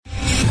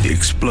The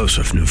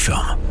explosive new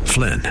film,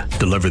 Flynn,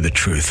 deliver the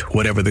truth,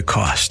 whatever the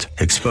cost,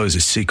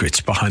 exposes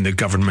secrets behind the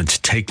government's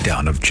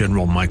takedown of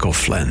General Michael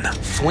Flynn.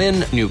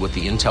 Flynn knew what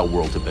the intel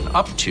world had been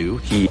up to.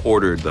 He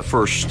ordered the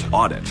first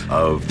audit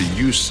of the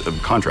use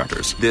of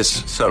contractors.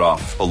 This set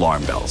off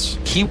alarm bells.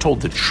 He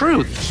told the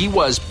truth. He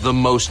was the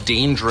most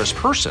dangerous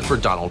person for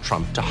Donald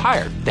Trump to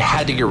hire. They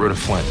had to get rid of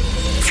Flynn.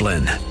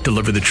 Flynn,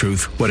 deliver the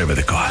truth, whatever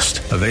the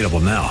cost. Available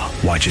now.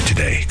 Watch it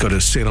today. Go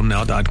to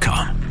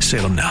salemnow.com.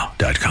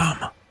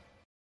 salemnow.com.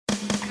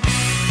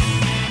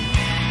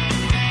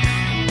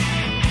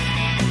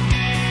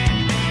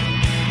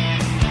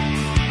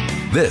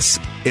 This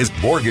is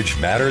Mortgage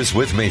Matters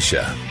with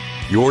Mesha,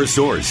 your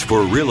source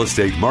for real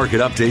estate market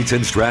updates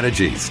and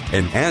strategies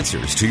and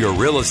answers to your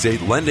real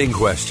estate lending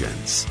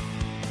questions.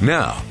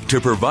 Now,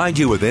 to provide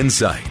you with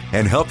insight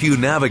and help you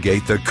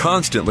navigate the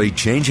constantly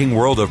changing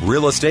world of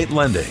real estate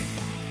lending,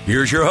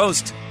 here's your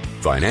host,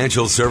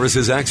 financial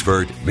services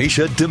expert,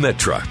 Mesha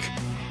Dimitruk.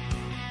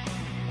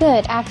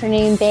 Good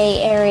afternoon,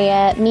 Bay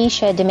Area.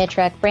 Mesha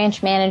Dimitruk,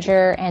 branch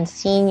manager and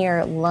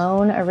senior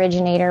loan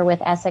originator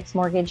with Essex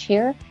Mortgage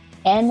here.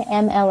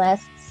 NMLS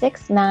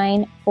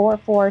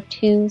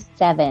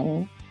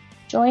 694427.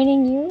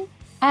 Joining you,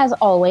 as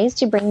always,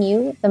 to bring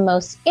you the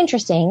most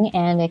interesting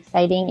and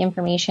exciting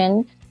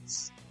information,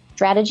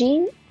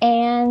 strategy,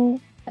 and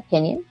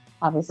opinion,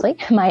 obviously,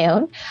 my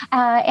own,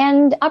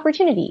 and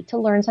opportunity to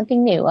learn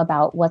something new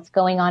about what's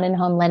going on in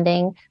home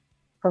lending,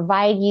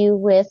 provide you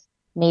with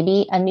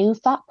maybe a new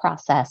thought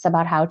process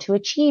about how to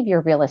achieve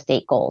your real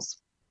estate goals.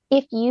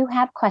 If you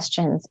have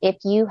questions, if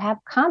you have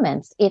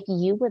comments, if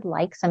you would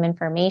like some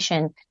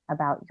information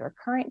about your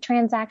current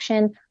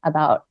transaction,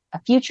 about a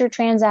future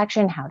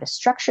transaction, how to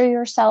structure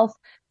yourself,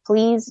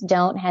 please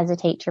don't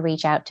hesitate to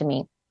reach out to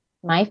me.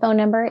 My phone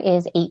number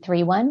is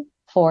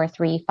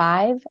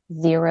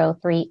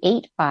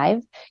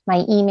 831-435-0385.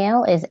 My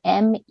email is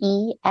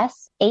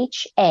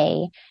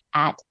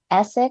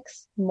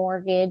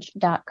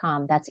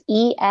mesha@essexmortgage.com. That's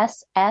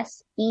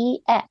ESSEX.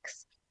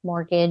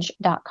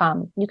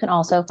 mortgage.com. You can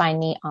also find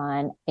me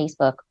on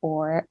Facebook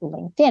or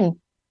LinkedIn.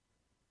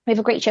 We have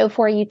a great show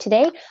for you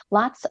today.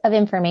 Lots of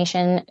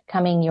information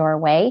coming your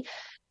way.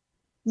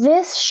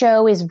 This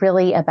show is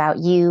really about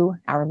you,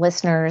 our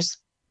listeners,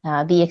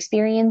 the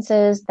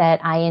experiences that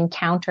I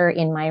encounter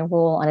in my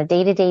role on a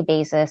day-to-day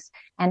basis,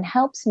 and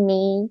helps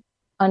me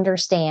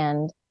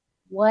understand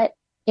what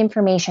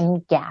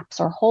information gaps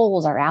or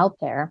holes are out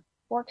there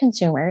for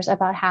consumers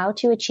about how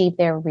to achieve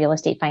their real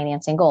estate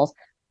financing goals.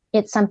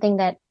 It's something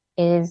that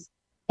is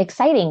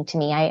exciting to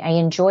me. I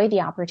enjoy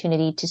the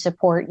opportunity to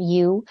support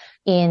you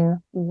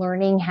in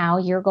learning how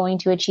you're going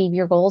to achieve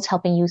your goals,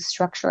 helping you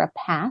structure a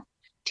path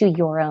to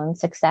your own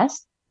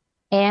success,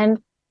 and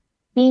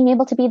being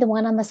able to be the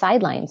one on the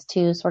sidelines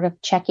to sort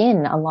of check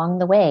in along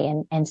the way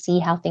and see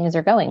how things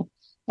are going.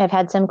 I've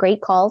had some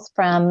great calls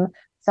from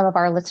some of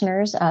our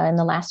listeners in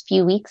the last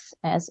few weeks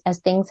as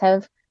things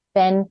have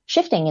been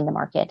shifting in the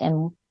market,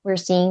 and we're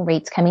seeing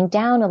rates coming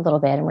down a little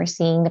bit, and we're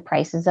seeing the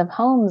prices of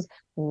homes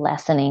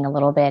lessening a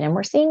little bit, and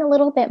we're seeing a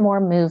little bit more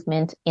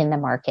movement in the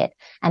market.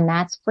 And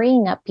that's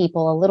freeing up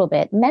people a little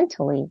bit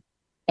mentally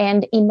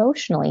and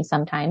emotionally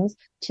sometimes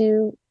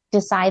to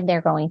decide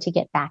they're going to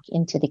get back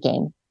into the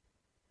game.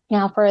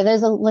 Now, for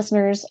those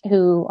listeners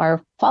who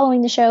are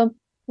following the show,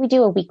 we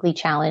do a weekly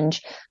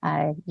challenge.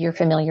 You're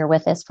familiar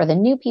with this. For the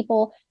new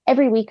people,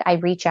 every week I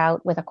reach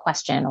out with a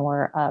question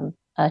or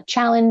a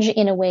challenge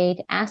in a way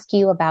to ask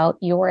you about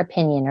your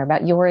opinion or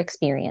about your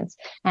experience.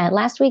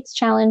 Last week's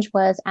challenge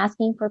was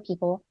asking for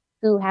people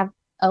who have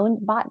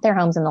bought their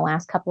homes in the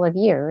last couple of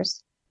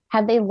years.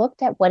 Have they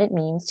looked at what it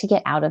means to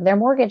get out of their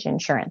mortgage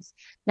insurance?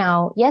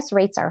 Now, yes,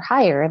 rates are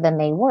higher than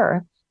they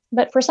were,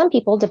 but for some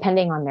people,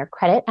 depending on their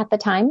credit at the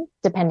time,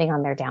 depending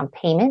on their down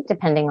payment,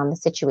 depending on the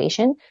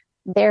situation,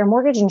 their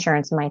mortgage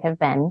insurance might have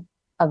been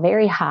a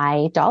very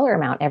high dollar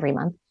amount every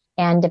month.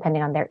 And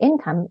depending on their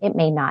income, it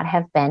may not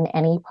have been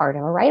any part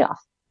of a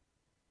write-off.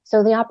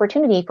 So the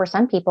opportunity for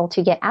some people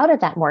to get out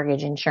of that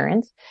mortgage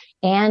insurance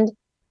and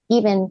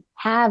even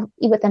have,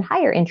 with a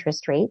higher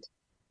interest rate,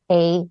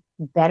 a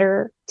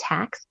better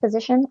tax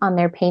position on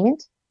their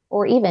payment,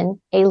 or even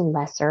a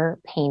lesser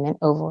payment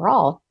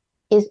overall,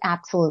 is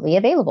absolutely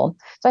available.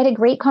 So I had a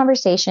great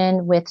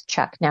conversation with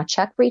Chuck. Now,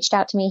 Chuck reached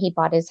out to me. He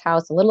bought his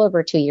house a little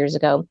over 2 years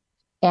ago,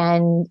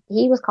 and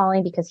he was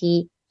calling because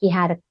he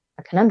had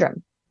a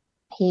conundrum.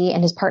 He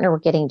and his partner were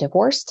getting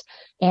divorced,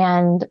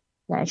 and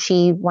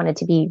she wanted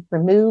to be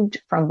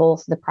removed from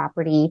both the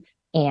property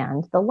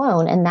and the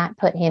loan. And that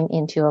put him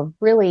into a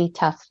really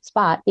tough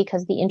spot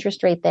because the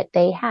interest rate that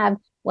they had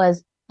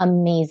was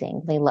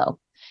amazingly low.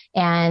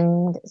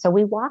 And so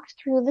we walked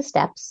through the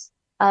steps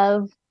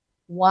of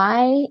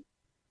why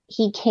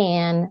he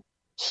can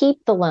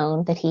keep the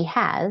loan that he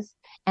has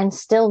and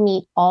still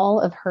meet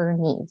all of her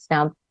needs.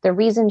 Now, the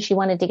reason she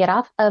wanted to get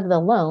off of the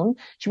loan,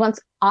 she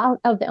wants out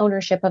of the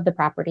ownership of the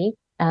property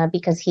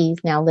because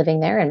he's now living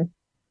there and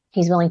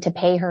he's willing to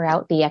pay her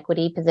out the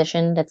equity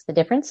position. That's the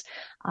difference.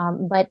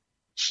 But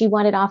she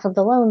wanted off of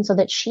the loan so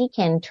that she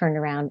can turn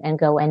around and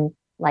go and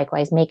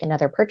likewise make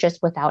another purchase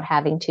without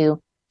having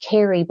to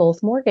carry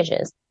both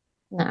mortgages.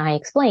 And I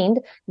explained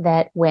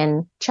that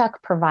when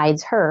Chuck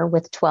provides her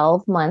with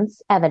 12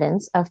 months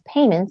evidence of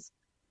payments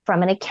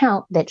from an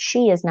account that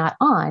she is not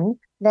on,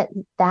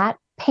 that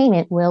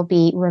payment will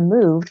be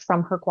removed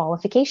from her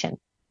qualification.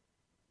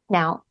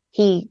 Now,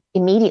 he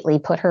immediately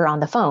put her on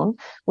the phone.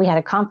 We had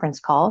a conference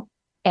call,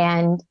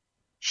 and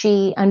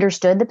she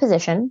understood the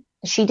position.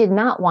 She did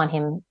not want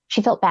him.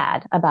 She felt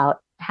bad about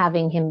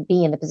having him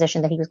be in the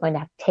position that he was going to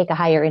have to take a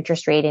higher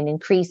interest rate and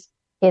increase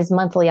his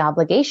monthly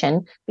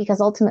obligation,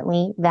 because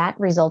ultimately that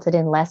resulted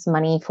in less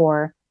money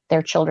for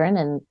their children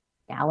and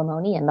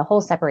alimony and the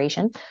whole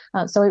separation.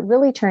 So it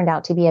really turned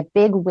out to be a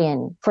big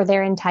win for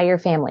their entire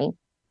family,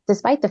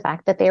 despite the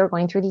fact that they were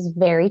going through these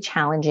very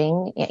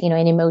challenging,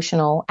 an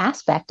emotional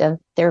aspect of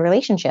their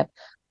relationship.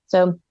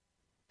 So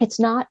it's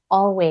not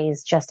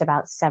always just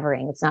about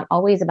severing. It's not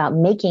always about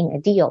making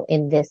a deal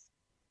in this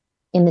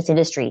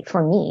industry.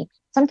 For me,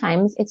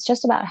 sometimes it's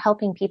just about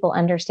helping people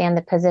understand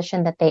the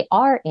position that they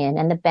are in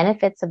and the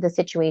benefits of the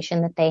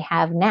situation that they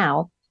have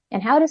now,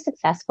 and how to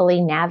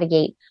successfully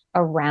navigate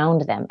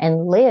around them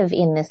and live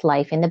in this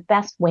life in the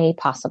best way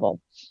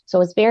possible. So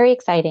it's very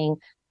exciting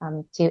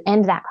to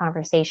end that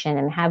conversation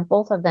and have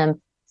both of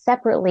them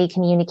separately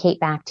communicate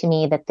back to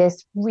me that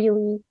this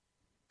really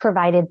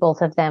provided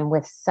both of them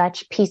with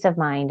such peace of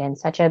mind and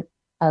such a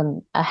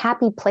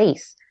happy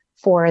place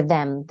for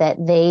them, that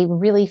they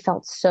really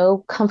felt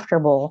so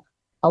comfortable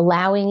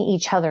allowing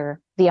each other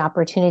the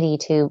opportunity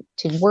to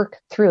work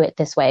through it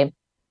this way.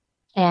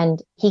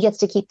 And he gets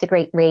to keep the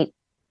great rate.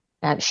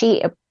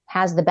 She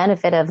has the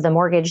benefit of the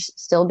mortgage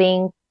still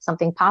being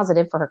something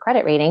positive for her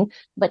credit rating,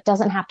 but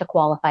doesn't have to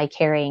qualify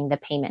carrying the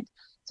payment.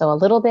 So a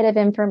little bit of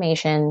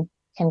information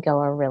can go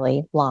a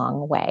really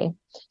long way.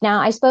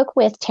 Now, I spoke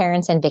with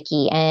Terrence and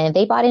Vicky, and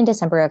they bought in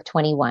December of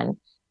 21,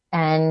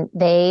 and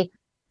they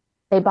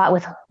bought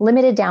with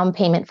limited down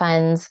payment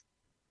funds.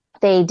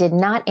 They did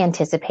not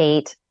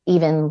anticipate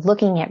even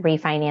looking at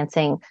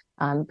refinancing,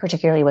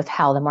 particularly with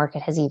how the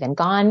market has even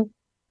gone.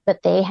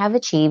 But they have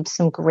achieved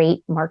some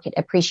great market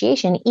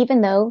appreciation,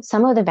 even though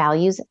some of the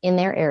values in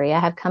their area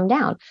have come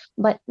down,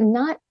 but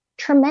not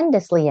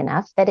tremendously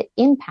enough that it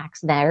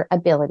impacts their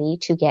ability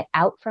to get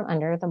out from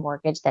under the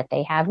mortgage that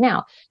they have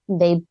now.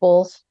 They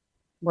both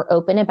were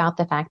open about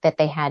the fact that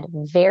they had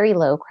very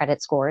low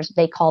credit scores.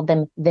 They called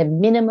them the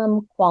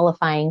minimum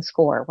qualifying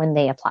score when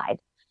they applied.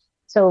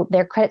 So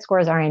their credit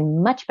scores are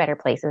in much better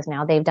places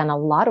now. They've done a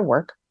lot of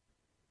work,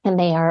 and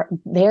they are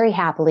very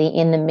happily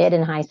in the mid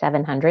and high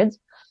 700s.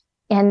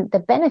 And the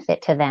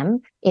benefit to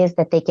them is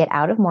that they get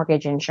out of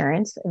mortgage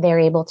insurance. They're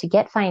able to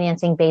get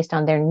financing based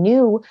on their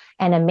new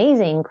and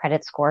amazing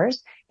credit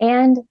scores,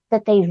 and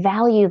that they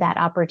value that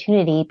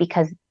opportunity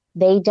because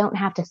they don't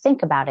have to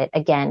think about it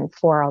again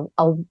for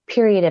a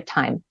period of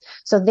time.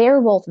 So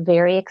they're both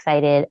very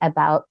excited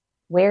about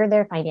where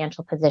their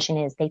financial position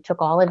is. They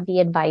took all of the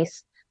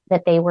advice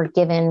that they were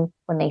given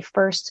when they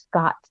first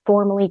got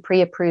formally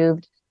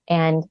pre-approved,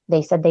 and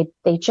they said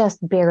they just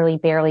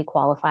barely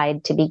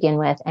qualified to begin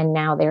with. And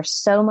now they're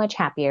so much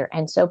happier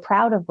and so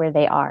proud of where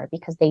they are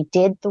because they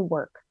did the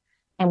work.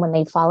 And when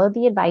they followed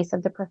the advice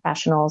of the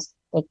professionals,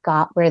 they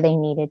got where they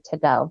needed to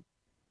go.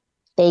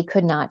 They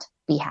could not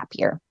be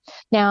happier.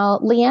 Now,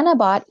 Leanna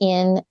bought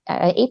in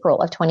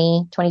April of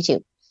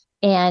 2022,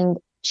 and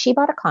she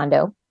bought a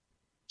condo.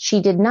 She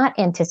did not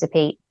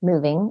anticipate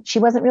moving. She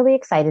wasn't really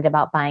excited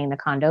about buying the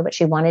condo, but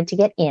she wanted to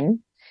get in.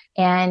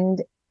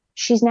 And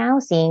she's now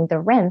seeing the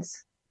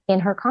rents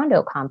in her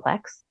condo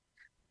complex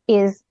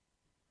is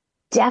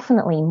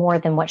definitely more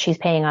than what she's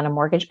paying on a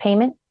mortgage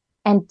payment,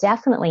 and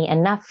definitely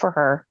enough for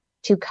her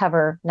to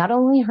cover not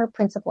only her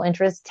principal,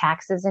 interest,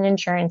 taxes, and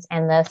insurance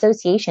and the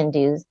association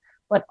dues,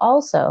 but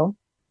also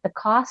the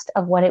cost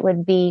of what it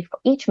would be for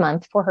each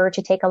month for her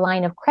to take a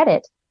line of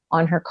credit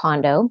on her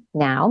condo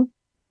now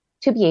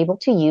to be able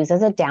to use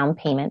as a down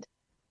payment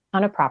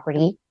on a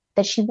property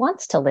that she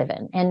wants to live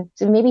in, and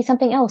maybe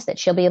something else that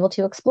she'll be able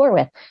to explore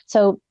with.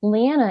 So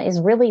Leanna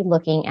is really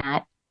looking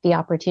at the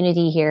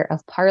opportunity here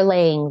of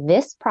parlaying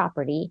this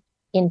property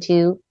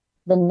into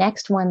the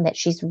next one that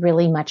she's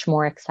really much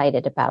more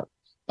excited about.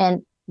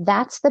 And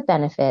that's the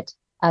benefit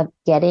of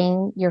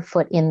getting your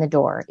foot in the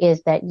door,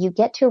 is that you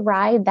get to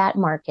ride that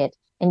market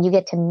and you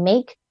get to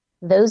make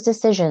those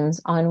decisions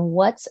on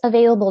what's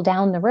available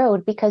down the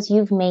road because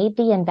you've made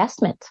the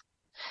investment.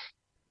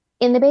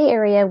 In the Bay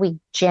Area, we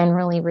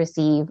generally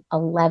receive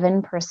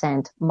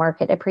 11%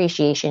 market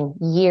appreciation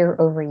year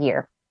over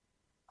year.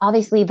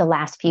 Obviously, the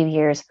last few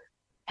years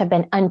have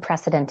been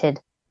unprecedented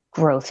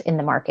growth in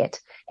the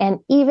market. And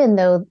even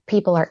though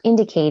people are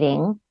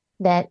indicating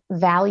that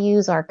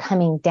values are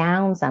coming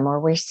down some, or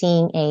we're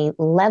seeing a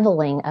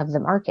leveling of the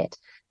market,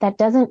 that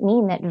doesn't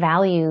mean that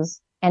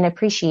values and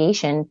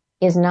appreciation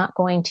is not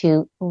going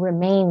to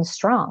remain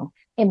strong.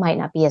 It might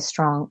not be as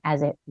strong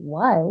as it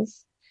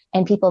was,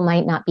 and people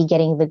might not be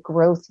getting the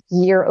growth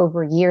year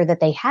over year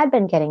that they had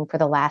been getting for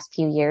the last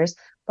few years,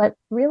 but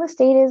real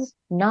estate is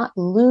not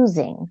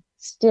losing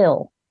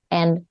still.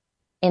 And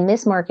in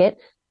this market,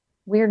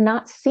 we're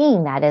not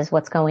seeing that as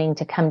what's going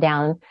to come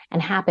down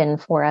and happen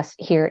for us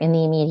here in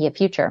the immediate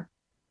future.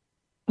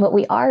 What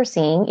we are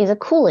seeing is a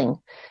cooling.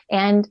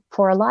 And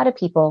for a lot of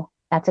people,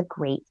 that's a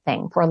great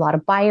thing. For a lot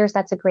of buyers,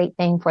 that's a great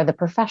thing. For the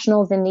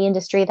professionals in the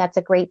industry, that's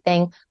a great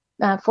thing.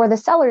 For the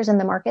sellers in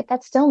the market,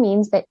 that still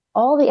means that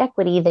all the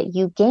equity that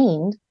you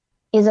gained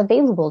is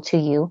available to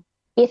you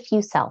if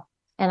you sell.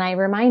 And I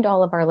remind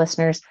all of our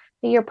listeners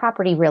that your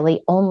property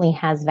really only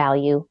has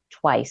value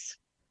twice,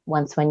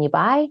 once when you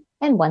buy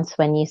and once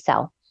when you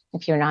sell.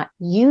 If you're not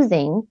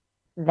using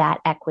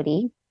that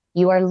equity,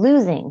 you are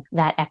losing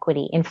that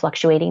equity in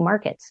fluctuating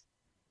markets.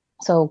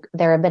 So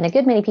there have been a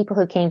good many people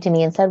who came to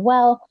me and said,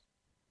 well,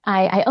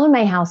 I own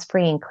my house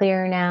free and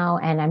clear now,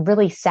 and I'm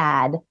really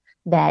sad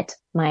that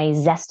my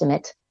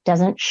Zestimate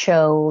doesn't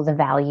show the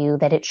value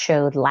that it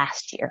showed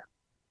last year.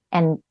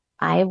 And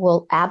I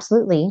will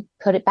absolutely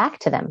put it back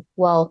to them.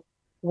 Well,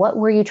 what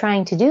were you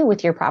trying to do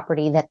with your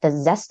property that the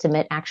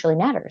Zestimate actually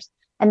matters?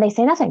 And they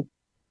say nothing.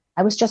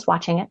 I was just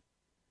watching it.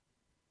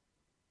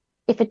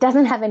 If it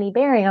doesn't have any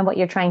bearing on what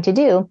you're trying to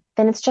do,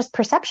 then it's just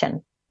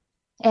perception.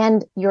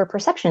 And your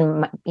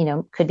perception,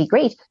 could be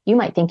great. You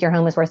might think your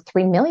home is worth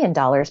 $3 million,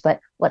 but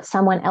what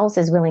someone else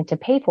is willing to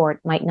pay for it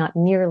might not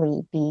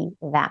nearly be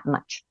that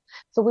much.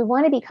 So we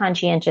want to be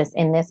conscientious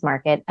in this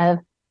market of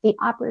the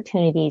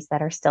opportunities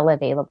that are still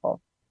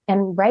available.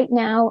 And right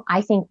now,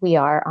 I think we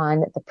are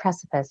on the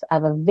precipice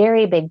of a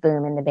very big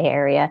boom in the Bay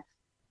Area.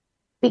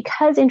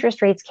 Because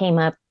interest rates came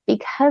up,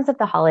 because of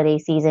the holiday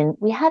season,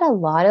 we had a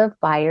lot of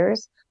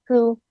buyers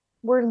who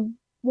were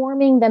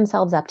warming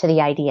themselves up to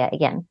the idea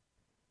again.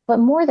 But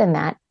more than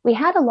that, we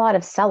had a lot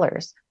of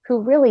sellers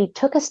who really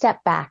took a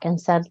step back and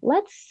said,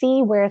 let's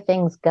see where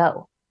things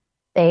go.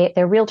 Their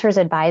realtors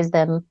advised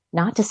them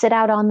not to sit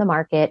out on the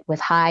market with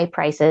high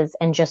prices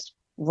and just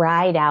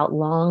ride out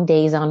long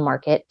days on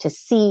market to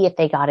see if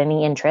they got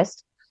any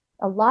interest.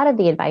 A lot of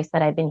the advice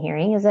that I've been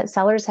hearing is that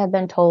sellers have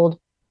been told,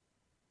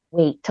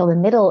 wait till the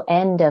middle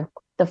end of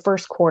the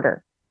first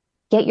quarter,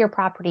 get your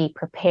property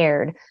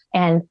prepared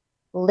and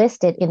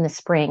list it in the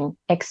spring,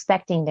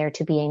 expecting there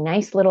to be a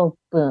nice little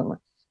boom.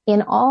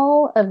 In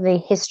all of the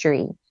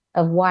history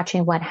of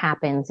watching what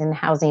happens in the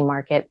housing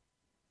market,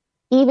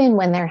 even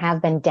when there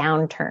have been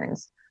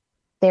downturns,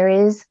 there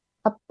is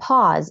a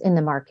pause in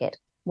the market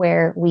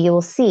where we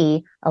will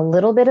see a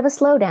little bit of a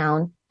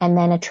slowdown and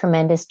then a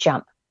tremendous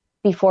jump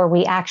before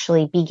we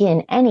actually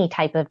begin any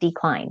type of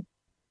decline.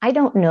 I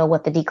don't know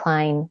what the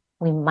decline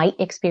we might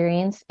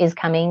experience is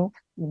coming,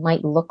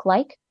 might look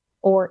like,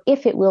 or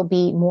if it will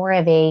be more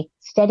of a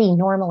steady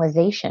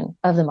normalization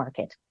of the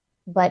market.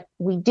 But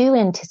we do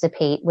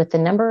anticipate, with the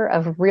number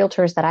of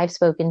realtors that I've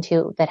spoken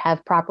to that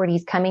have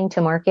properties coming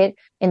to market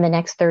in the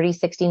next 30,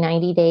 60,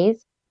 90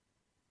 days,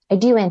 I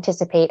do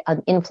anticipate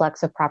an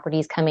influx of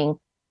properties coming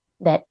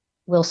that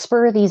will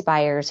spur these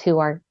buyers who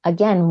are,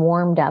 again,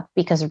 warmed up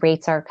because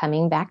rates are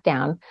coming back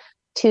down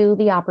to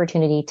the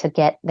opportunity to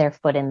get their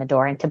foot in the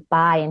door and to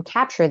buy and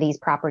capture these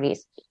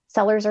properties.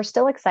 Sellers are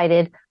still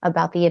excited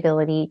about the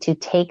ability to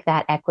take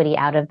that equity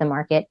out of the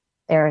market.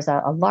 There's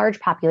a large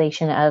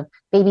population of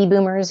baby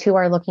boomers who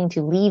are looking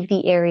to leave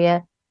the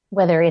area,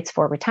 whether it's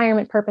for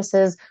retirement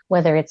purposes,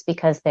 whether it's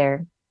because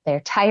they're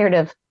tired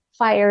of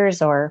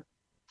fires or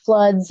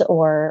floods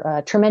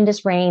or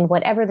tremendous rain,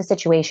 whatever the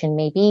situation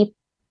may be.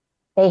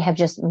 They have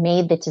just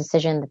made the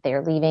decision that they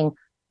are leaving.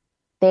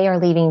 They are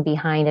leaving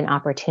behind an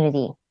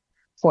opportunity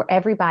for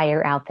every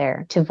buyer out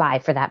there to vie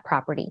for that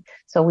property.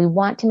 So we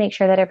want to make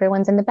sure that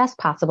everyone's in the best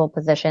possible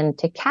position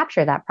to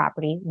capture that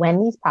property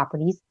when these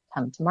properties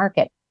come to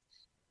market.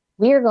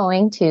 We are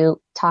going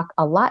to talk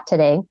a lot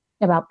today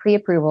about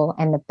pre-approval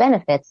and the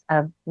benefits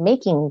of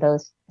making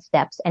those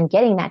steps and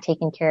getting that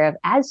taken care of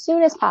as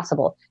soon as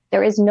possible.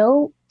 There is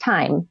no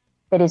time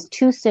that is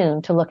too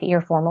soon to look at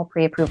your formal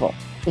pre-approval,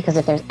 because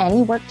if there's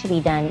any work to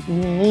be done, you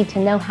need to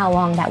know how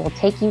long that will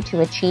take you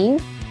to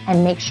achieve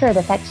and make sure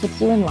that that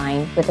keeps you in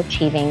line with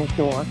achieving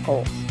your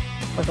goals.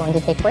 We're going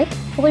to take a break.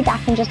 We'll be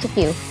back in just a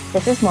few.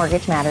 This is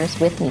Mortgage Matters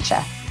with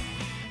Mesha.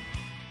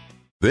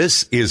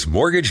 This is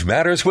Mortgage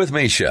Matters with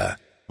Mesha,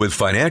 with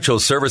financial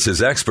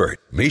services expert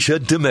Mesha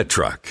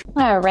Dimitruk.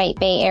 All right,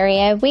 Bay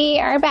Area, we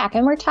are back,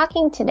 and we're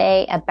talking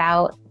today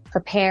about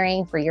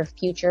preparing for your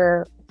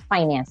future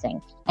financing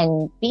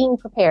and being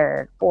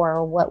prepared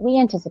for what we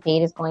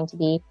anticipate is going to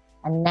be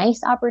a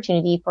nice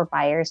opportunity for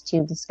buyers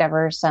to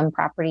discover some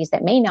properties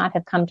that may not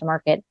have come to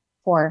market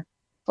for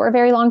a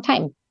very long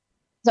time.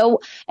 So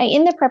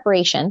in the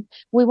preparation,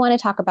 we want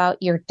to talk about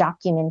your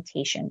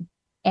documentation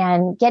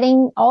and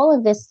getting all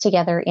of this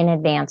together in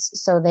advance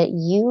so that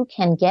you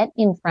can get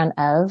in front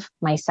of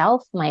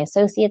myself, my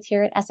associates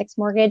here at Essex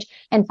Mortgage,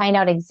 and find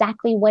out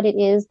exactly what it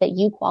is that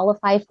you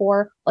qualify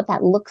for, what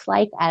that looks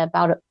like at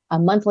about a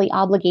monthly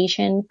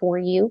obligation for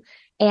you,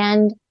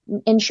 and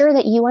ensure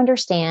that you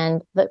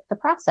understand the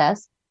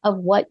process of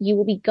what you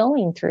will be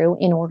going through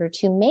in order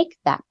to make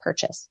that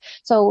purchase.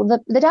 So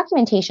the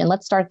documentation,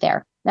 let's start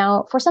there.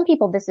 Now, for some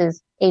people, this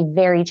is a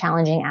very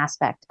challenging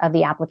aspect of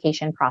the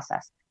application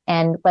process.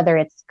 And whether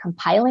it's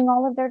compiling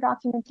all of their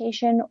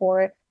documentation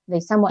or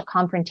the somewhat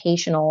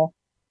confrontational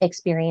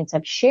experience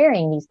of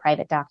sharing these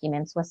private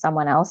documents with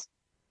someone else,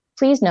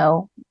 please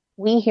know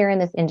we here in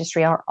this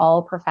industry are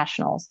all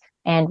professionals,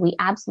 and we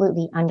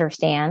absolutely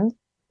understand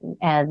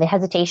the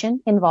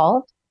hesitation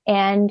involved,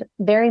 and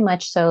very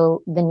much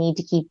so the need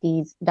to keep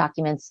these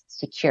documents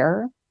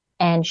secure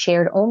and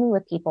shared only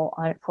with people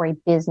for a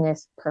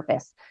business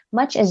purpose,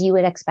 much as you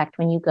would expect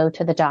when you go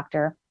to the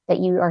doctor, that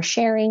you are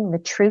sharing the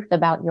truth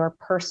about your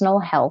personal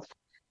health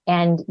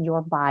and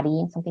your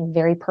body, something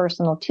very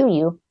personal to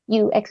you.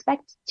 You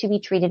expect to be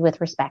treated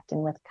with respect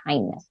and with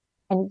kindness.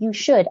 And you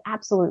should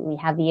absolutely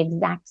have the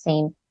exact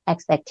same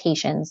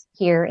expectations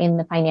here in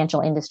the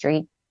financial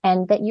industry,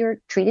 and that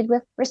you're treated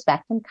with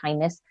respect and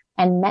kindness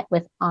and met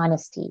with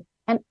honesty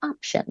and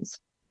options.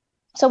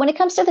 So when it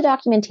comes to the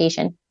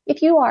documentation,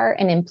 if you are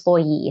an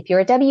employee, if you're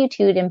a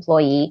W-2'd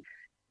employee,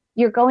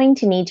 you're going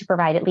to need to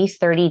provide at least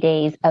 30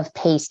 days of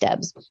pay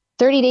stubs,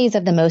 30 days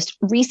of the most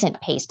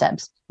recent pay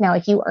stubs. Now,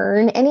 if you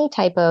earn any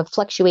type of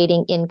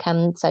fluctuating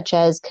income, such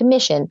as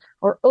commission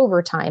or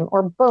overtime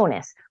or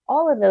bonus,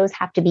 all of those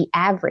have to be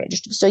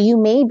averaged. So you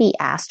may be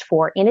asked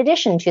for, in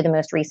addition to the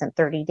most recent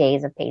 30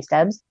 days of pay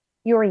stubs,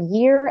 your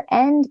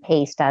year-end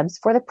pay stubs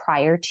for the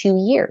prior 2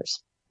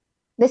 years.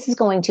 This is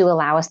going to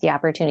allow us the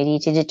opportunity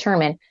to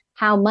determine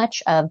how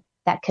much of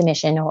that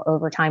commission or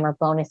overtime or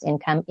bonus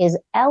income is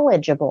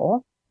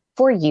eligible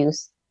for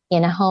use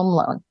in a home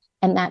loan.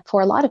 And that for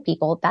a lot of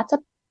people, that's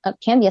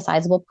can be a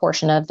sizable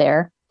portion of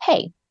their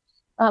pay.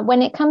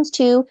 When it comes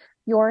to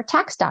your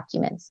tax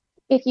documents,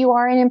 if you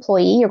are an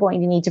employee, you're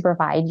going to need to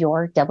provide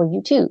your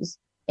W-2s.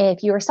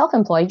 If you're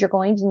self-employed, you're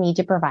going to need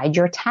to provide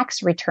your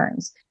tax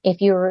returns.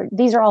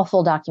 These are all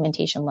full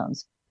documentation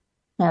loans.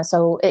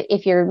 So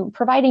if you're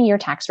providing your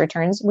tax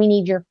returns, we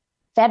need your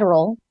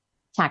federal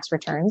tax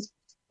returns,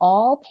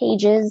 all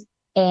pages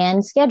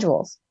and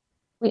schedules.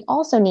 We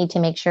also need to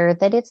make sure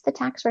that it's the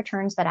tax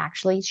returns that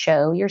actually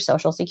show your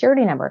social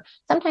security number.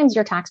 Sometimes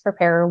your tax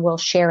preparer will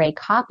share a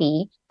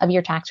copy of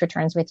your tax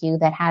returns with you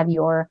that have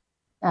your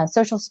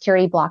social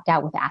security blocked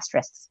out with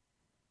asterisks.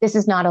 This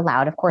is not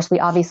allowed. Of course, we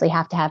obviously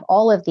have to have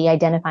all of the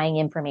identifying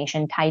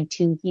information tied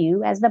to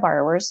you as the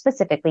borrower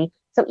specifically.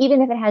 So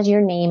even if it has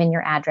your name and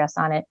your address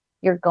on it,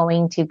 you're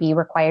going to be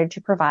required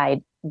to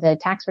provide the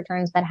tax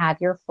returns that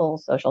have your full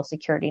social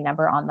security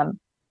number on them.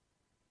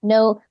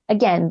 Know,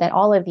 again, that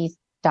all of these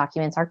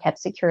documents are kept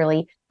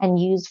securely and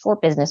used for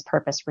business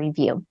purpose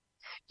review.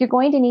 You're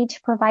going to need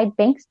to provide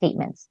bank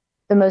statements,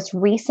 the most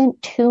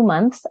recent 2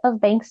 months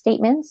of bank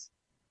statements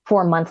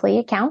for monthly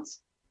accounts,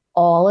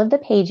 all of the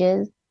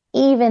pages,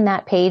 even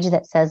that page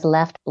that says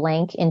left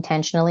blank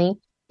intentionally,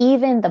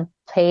 even the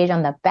page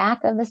on the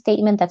back of the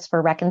statement that's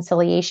for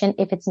reconciliation,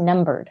 if it's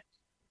numbered.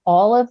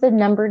 All of the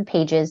numbered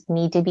pages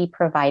need to be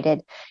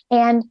provided.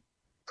 And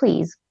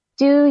please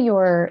do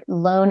your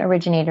loan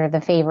originator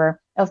the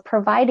favor of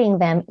providing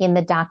them in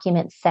the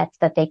document sets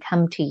that they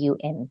come to you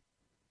in.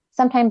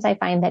 Sometimes I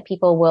find that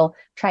people will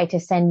try to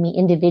send me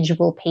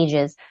individual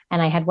pages,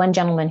 and I had one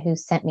gentleman who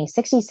sent me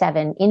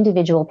 67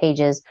 individual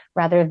pages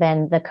rather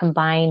than the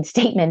combined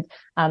statement.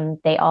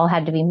 They all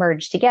had to be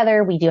merged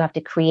together. We do have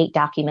to create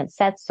document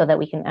sets so that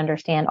we can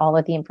understand all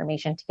of the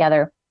information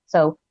together.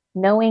 So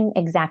knowing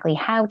exactly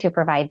how to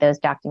provide those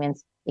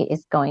documents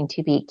is going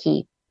to be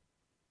key.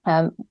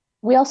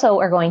 We also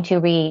are going to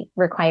be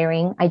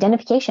requiring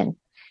identification,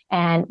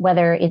 and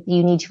whether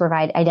you need to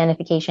provide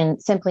identification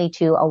simply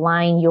to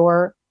align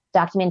your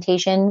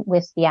documentation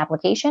with the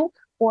application,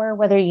 or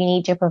whether you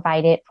need to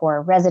provide it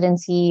for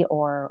residency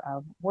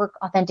or work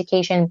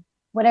authentication,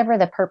 whatever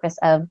the purpose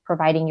of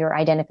providing your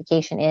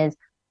identification is,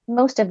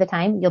 most of the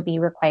time you'll be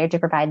required to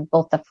provide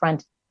both the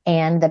front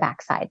and the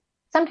back side.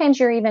 Sometimes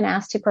you're even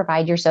asked to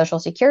provide your social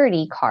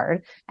security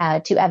card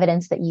to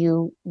evidence that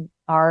you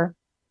are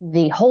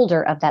the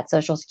holder of that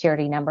social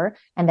security number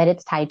and that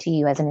it's tied to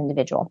you as an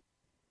individual.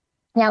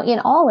 Now, in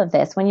all of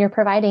this, when you're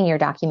providing your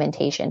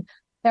documentation,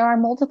 there are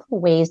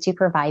multiple ways to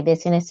provide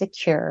this in a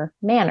secure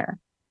manner.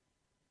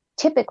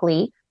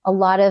 Typically, a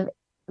lot of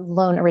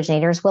loan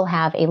originators will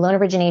have a loan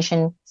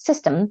origination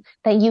system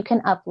that you can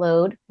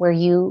upload where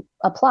you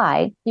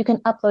apply. You can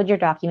upload your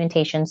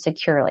documentation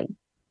securely.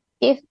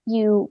 If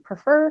you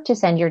prefer to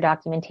send your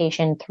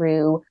documentation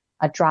through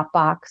a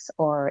Dropbox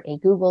or a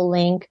Google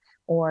link,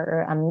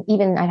 or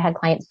even I've had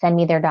clients send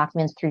me their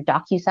documents through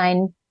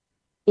DocuSign,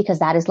 because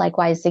that is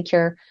likewise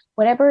secure.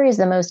 Whatever is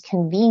the most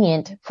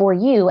convenient for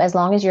you, as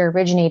long as your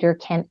originator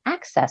can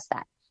access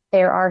that.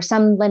 There are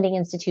some lending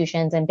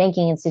institutions and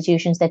banking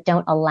institutions that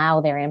don't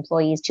allow their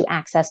employees to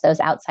access those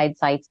outside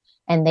sites,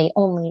 and they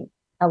only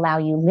allow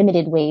you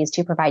limited ways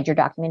to provide your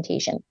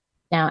documentation.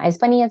 Now, as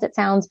funny as it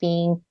sounds,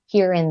 being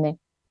here in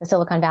the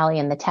Silicon Valley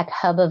and the tech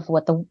hub of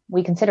what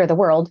we consider the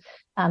world,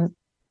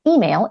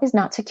 email is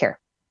not secure.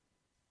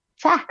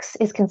 Fax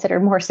is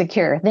considered more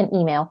secure than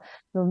email.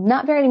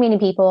 Not very many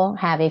people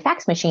have a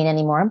fax machine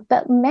anymore,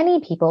 but many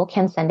people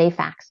can send a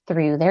fax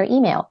through their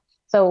email.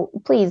 So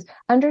please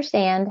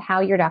understand how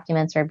your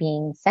documents are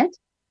being sent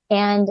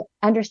and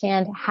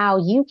understand how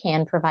you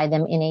can provide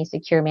them in a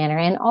secure manner,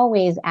 and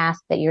always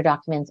ask that your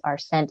documents are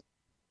sent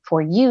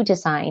for you to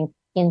sign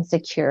in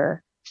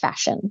secure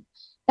fashion.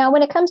 Now,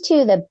 when it comes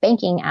to the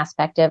banking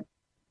aspect of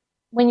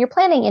when you're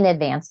planning in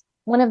advance,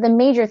 one of the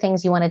major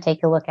things you want to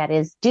take a look at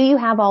is, do you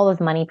have all of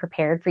the money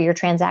prepared for your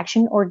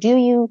transaction, or do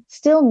you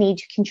still need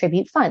to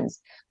contribute funds?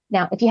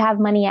 Now, if you have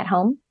money at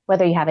home,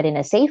 whether you have it in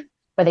a safe,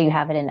 whether you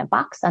have it in a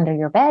box under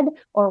your bed,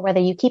 or whether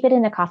you keep it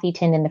in a coffee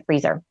tin in the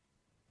freezer,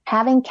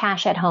 having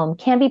cash at home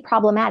can be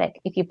problematic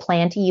if you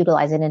plan to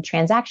utilize it in a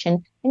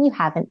transaction and you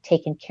haven't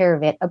taken care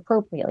of it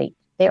appropriately.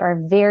 There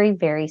are very,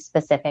 very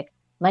specific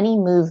money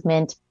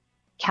movement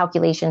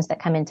calculations that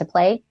come into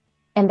play,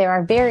 and there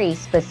are very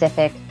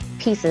specific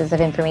pieces of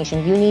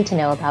information you need to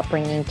know about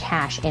bringing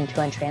cash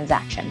into a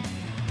transaction.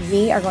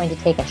 We are going to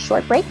take a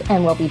short break,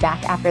 and we'll be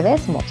back after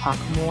this, and we'll talk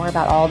more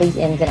about all these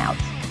ins and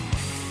outs.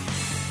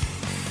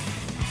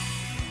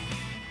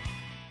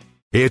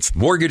 It's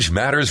Mortgage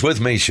Matters with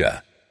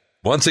Mesha.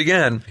 Once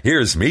again,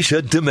 here's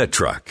Mesha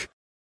Dimitruk.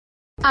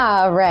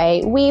 All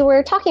right. We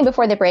were talking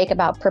before the break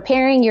about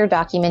preparing your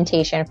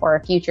documentation for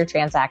a future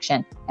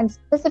transaction. And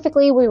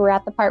specifically, we were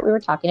at the part we were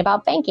talking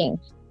about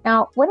banking.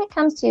 Now, when it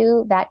comes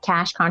to that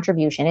cash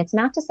contribution, it's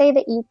not to say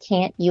that you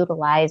can't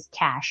utilize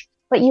cash,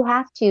 but you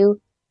have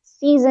to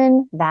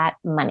season that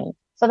money.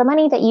 So the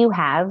money that you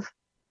have,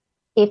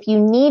 if you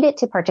need it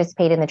to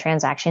participate in the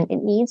transaction,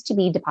 it needs to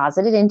be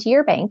deposited into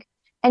your bank,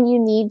 and you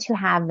need to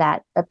have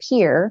that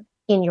appear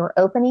in your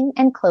opening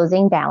and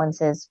closing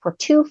balances for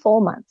 2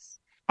 full months.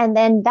 And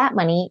then that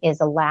money is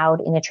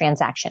allowed in a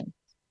transaction.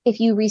 If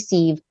you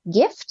receive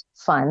gift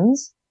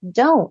funds,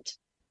 don't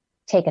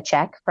take a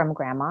check from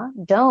grandma.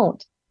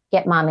 Don't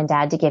get mom and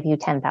dad to give you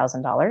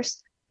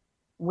 $10,000.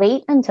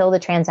 Wait until the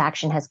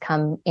transaction has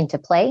come into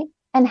play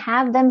and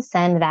have them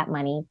send that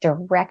money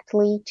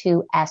directly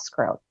to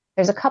escrow.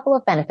 There's a couple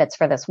of benefits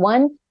for this.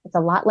 One, it's a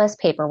lot less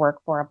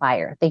paperwork for a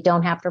buyer. They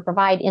don't have to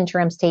provide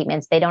interim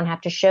statements. They don't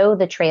have to show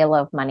the trail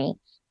of money.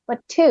 But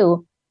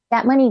 2,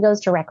 that money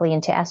goes directly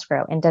into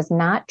escrow and does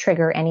not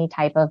trigger any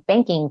type of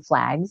banking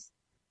flags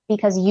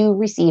because you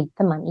received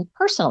the money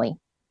personally.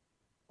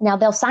 Now,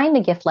 they'll sign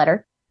the gift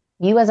letter.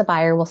 You as a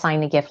buyer will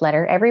sign the gift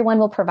letter. Everyone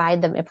will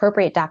provide the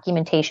appropriate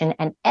documentation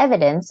and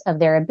evidence of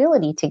their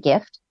ability to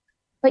gift,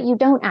 but you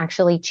don't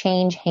actually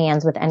change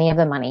hands with any of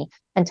the money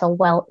until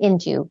well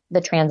into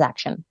the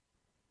transaction.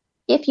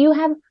 If you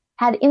have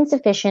had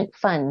insufficient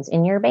funds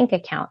in your bank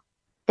account,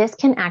 this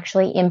can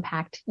actually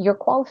impact your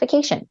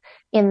qualification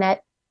in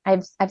that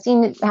I've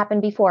seen it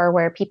happen before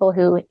where people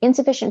who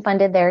insufficient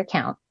funded their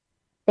account,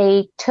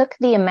 they took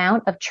the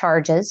amount of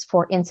charges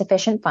for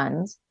insufficient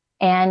funds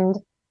and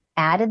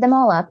added them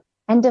all up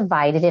and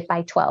divided it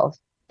by 12.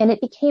 And it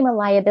became a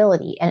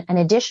liability, an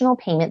additional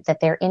payment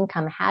that their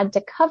income had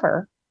to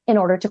cover in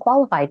order to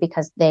qualify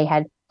because they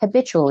had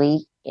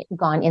habitually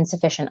gone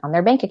insufficient on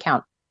their bank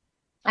account.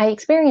 I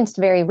experienced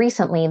very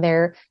recently,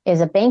 there is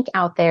a bank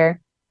out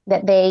there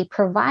that they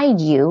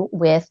provide you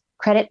with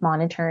credit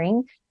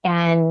monitoring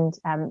and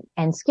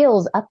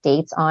skills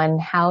updates on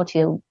how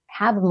to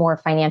have more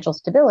financial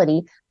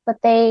stability, but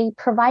they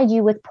provide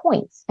you with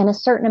points, and a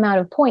certain amount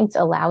of points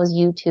allows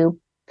you to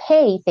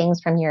pay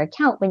things from your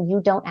account when you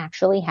don't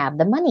actually have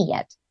the money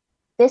yet.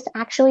 This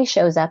actually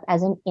shows up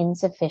as an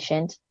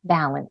insufficient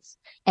balance,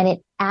 and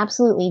it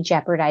absolutely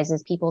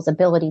jeopardizes people's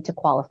ability to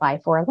qualify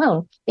for a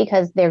loan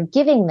because they're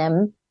giving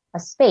them a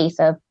space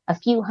of a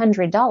few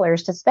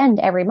 $100s to spend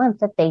every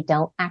month that they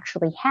don't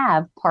actually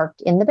have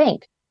parked in the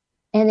bank.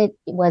 And it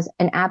was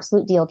an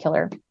absolute deal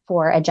killer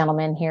for a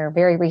gentleman here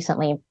very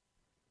recently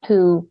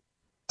who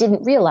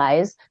didn't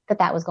realize that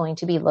that was going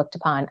to be looked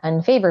upon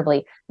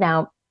unfavorably.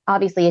 Now,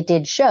 obviously, it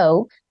did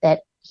show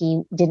that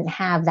he didn't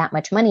have that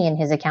much money in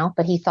his account,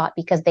 but he thought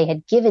because they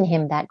had given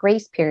him that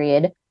grace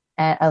period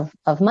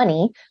of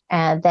money,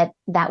 that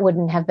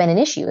wouldn't have been an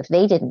issue. If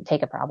they didn't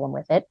take a problem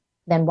with it,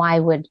 then why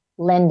would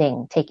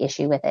lending take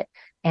issue with it?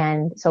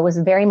 And so it was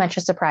very much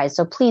a surprise.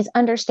 So please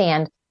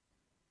understand,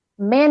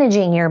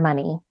 managing your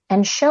money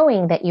and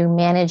showing that you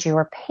manage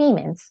your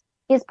payments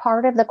is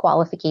part of the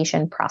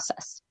qualification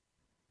process.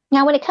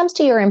 Now, when it comes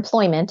to your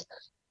employment,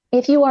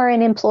 if you are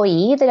an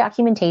employee, the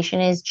documentation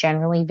is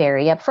generally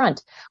very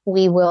upfront.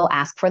 We will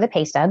ask for the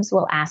pay stubs,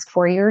 we'll ask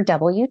for your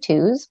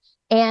W-2s,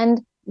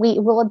 and we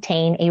will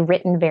obtain a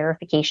written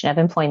verification of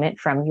employment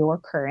from your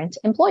current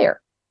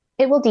employer.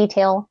 It will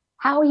detail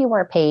how you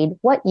are paid,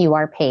 what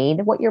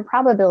your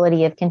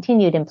probability of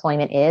continued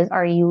employment is.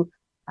 Are you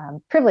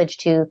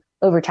privileged to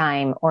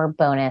overtime or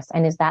bonus,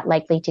 and is that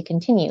likely to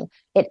continue?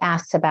 It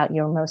asks about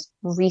your most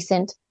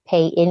recent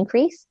pay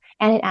increase,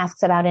 and it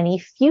asks about any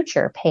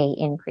future pay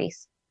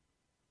increase.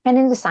 And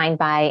it is signed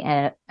by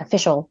an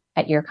official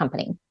at your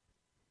company.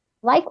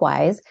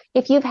 Likewise,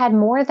 if you've had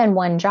more than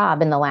one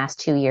job in the last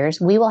 2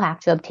 years, we will have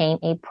to obtain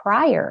a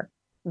prior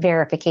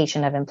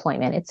verification of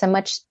employment. It's a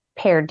much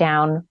pared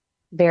down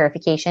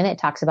verification. It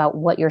talks about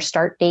what your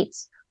start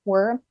dates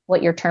were,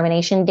 what your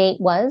termination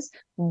date was,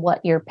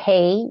 what your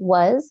pay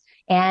was,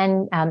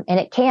 and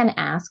it can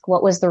ask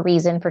what was the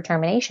reason for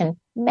termination.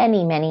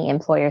 Many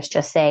employers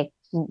just say,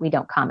 we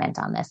don't comment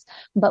on this,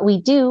 but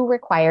we do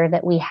require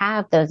that we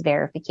have those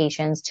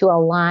verifications to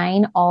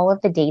align all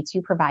of the dates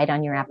you provide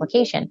on your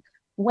application.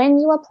 When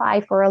you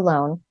apply for a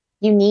loan,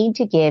 you need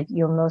to give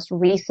your most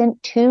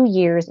recent 2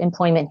 years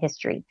employment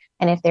history.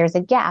 And if there's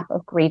a gap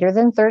of greater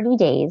than 30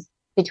 days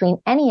between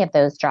any of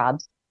those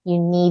jobs, you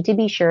need to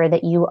be sure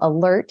that you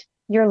alert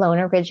your loan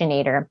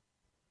originator.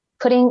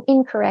 Putting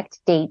incorrect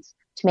dates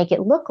to make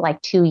it look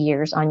like 2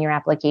 years on your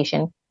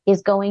application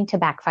is going to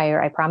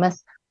backfire, I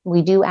promise.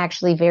 We do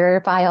actually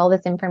verify all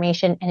this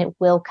information and it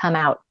will come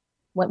out.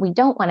 What we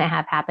don't want to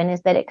have happen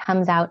is that it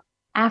comes out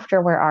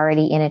after we're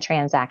already in a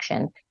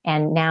transaction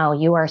and now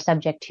you are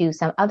subject to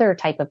some other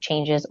type of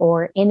changes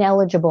or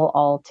ineligible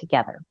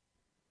altogether.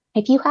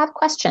 If you have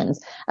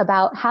questions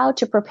about how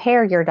to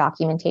prepare your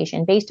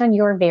documentation based on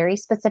your very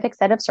specific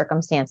set of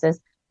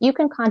circumstances, you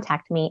can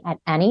contact me at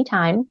any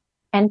time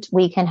and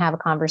we can have a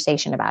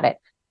conversation about it.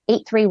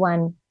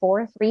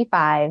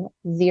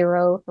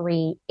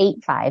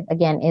 831-435-0385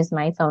 again is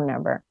my phone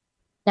number.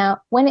 Now,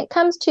 when it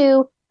comes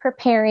to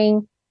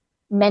preparing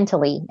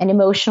mentally and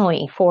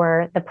emotionally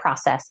for the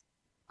process,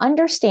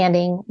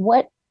 understanding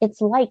what it's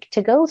like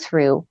to go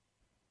through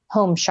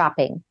home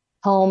shopping,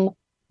 home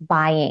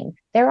buying.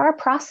 There are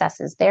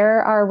processes.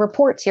 There are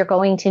reports you're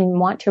going to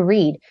want to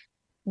read,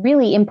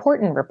 really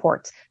important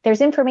reports. There's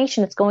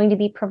information that's going to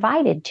be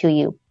provided to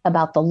you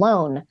about the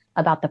loan,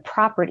 about the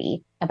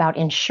property, about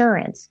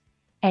insurance.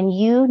 And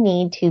you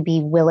need to be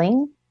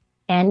willing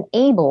and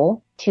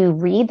able to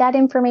read that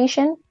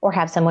information or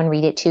have someone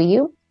read it to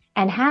you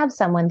and have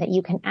someone that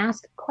you can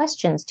ask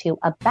questions to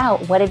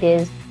about what it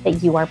is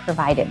that you are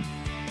provided.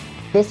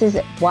 This is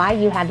why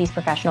you have these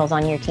professionals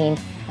on your team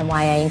and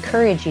why I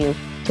encourage you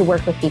to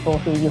work with people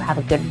who you have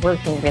a good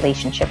working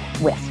relationship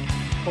with.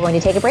 We're going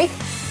to take a break.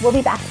 We'll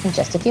be back in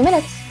just a few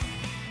minutes.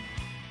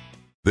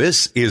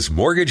 This is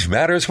Mortgage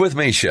Matters with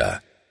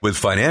Mesha, with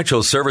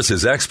financial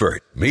services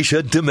expert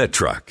Mesha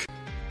Dimitruk.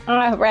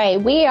 All right.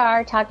 We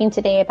are talking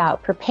today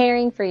about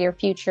preparing for your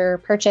future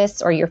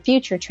purchase or your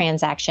future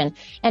transaction.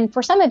 And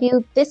for some of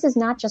you, this is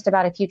not just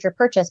about a future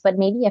purchase, but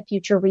maybe a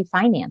future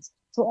refinance.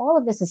 So all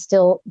of this is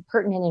still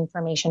pertinent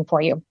information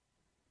for you.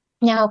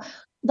 Now,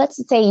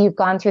 let's say you've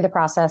gone through the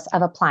process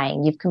of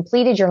applying. You've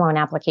completed your loan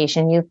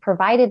application. You've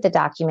provided the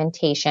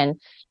documentation,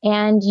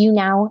 and you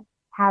now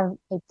have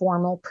a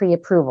formal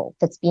pre-approval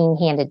that's being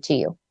handed to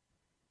you.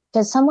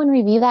 Does someone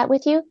review that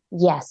with you?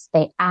 Yes,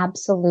 they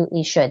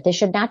absolutely should. This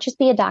should not just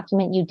be a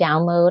document you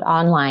download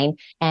online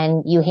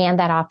and you hand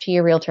that off to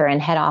your realtor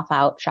and head off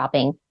out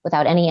shopping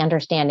without any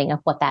understanding of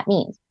what that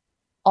means.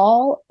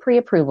 All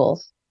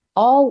pre-approvals,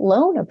 all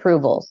loan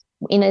approvals,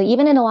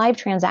 even in a live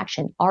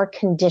transaction, are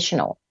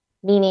conditional,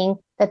 meaning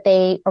that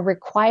they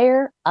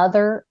require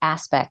other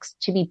aspects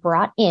to be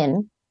brought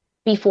in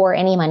before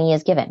any money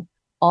is given.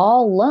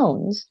 All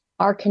loans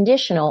are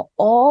conditional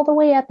all the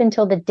way up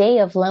until the day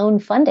of loan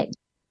funding.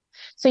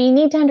 So you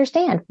need to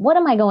understand, what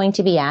am I going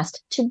to be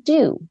asked to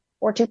do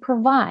or to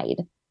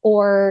provide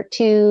or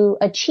to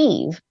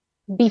achieve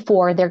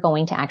before they're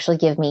going to actually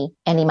give me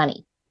any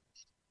money?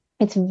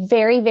 It's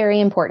very,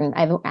 very important.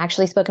 I've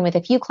actually spoken with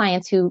a few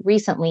clients who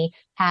recently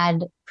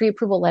had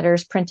pre-approval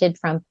letters printed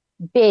from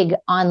big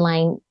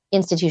online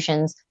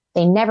institutions.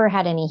 They never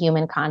had any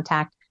human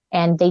contact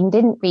and they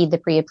didn't read the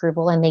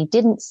pre-approval and they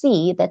didn't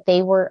see that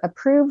they were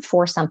approved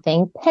for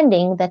something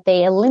pending that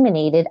they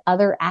eliminated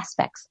other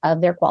aspects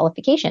of their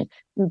qualification.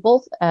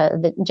 Both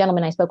the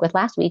gentleman I spoke with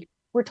last week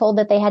were told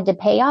that they had to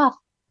pay off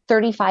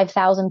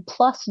 $35,000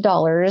 plus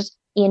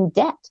in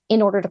debt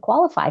in order to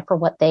qualify for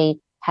what they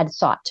had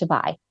sought to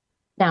buy.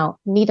 Now,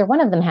 neither one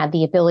of them had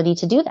the ability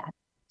to do that.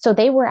 So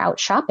they were out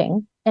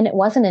shopping, and it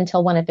wasn't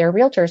until one of their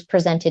realtors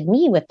presented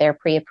me with their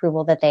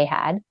pre-approval that they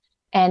had.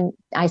 And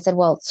I said,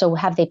 well, so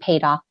have they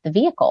paid off the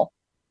vehicle?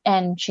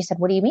 And she said,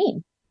 what do you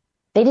mean?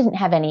 They didn't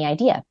have any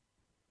idea.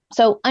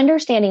 So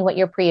understanding what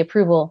your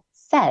pre-approval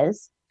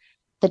says,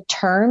 the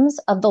terms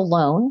of the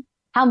loan,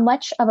 how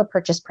much of a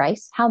purchase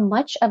price, how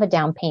much of a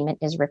down payment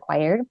is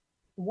required,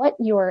 what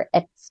your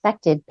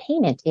expected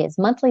payment is,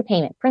 monthly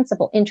payment,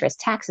 principal,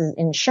 interest, taxes,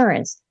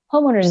 insurance,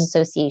 homeowners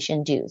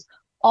association dues,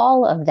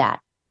 all of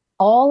that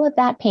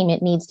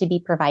payment needs to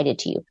be provided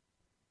to you.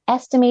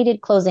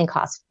 Estimated closing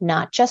costs,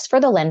 not just for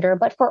the lender,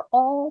 but for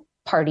all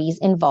parties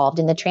involved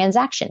in the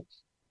transaction.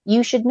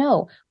 You should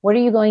know, what are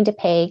you going to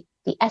pay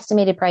the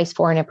estimated price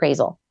for an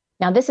appraisal?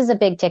 Now, this is a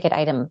big ticket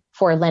item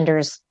for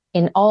lenders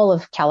in all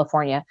of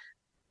California.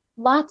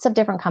 Lots of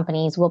different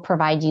companies will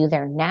provide you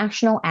their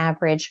national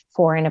average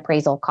for an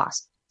appraisal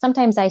cost.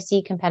 Sometimes I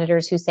see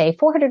competitors who say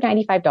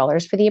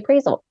 $495 for the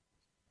appraisal.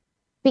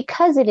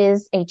 Because it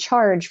is a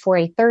charge for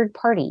a third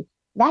party,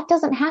 that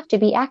doesn't have to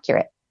be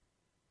accurate.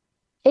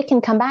 It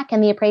can come back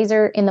and the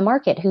appraiser in the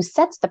market who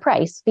sets the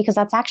price, because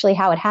that's actually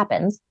how it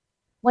happens.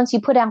 Once you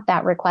put out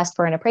that request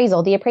for an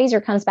appraisal, the appraiser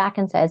comes back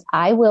and says,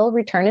 I will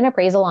return an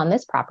appraisal on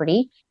this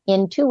property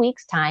in 2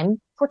 weeks' time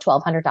for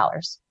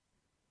 $1,200.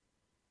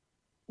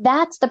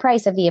 That's the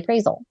price of the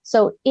appraisal.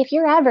 So if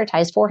you're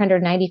advertised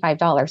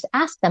 $495,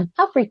 ask them,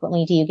 how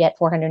frequently do you get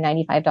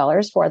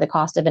 $495 for the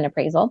cost of an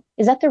appraisal?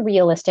 Is that the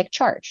realistic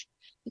charge?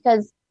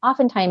 Because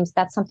oftentimes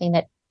that's something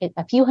that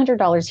a few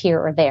 $100s here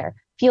or there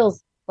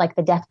feels like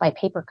the death by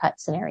paper cut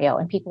scenario,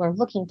 and people are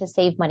looking to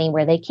save money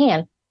where they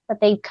can, but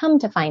they come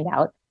to find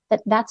out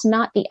that that's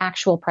not the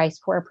actual price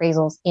for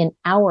appraisals in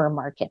our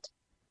market.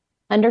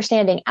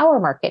 Understanding our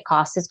market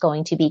costs is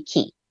going to be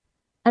key.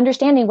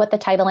 Understanding what the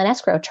title and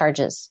escrow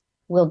charges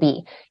will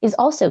be is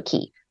also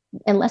key.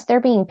 Unless they're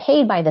being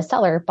paid by the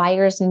seller,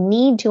 buyers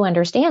need to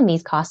understand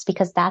these costs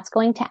because that's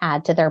going to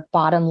add to their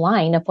bottom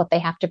line of what they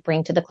have to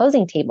bring to the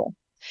closing table.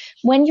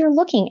 When you're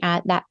looking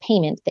at that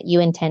payment that you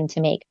intend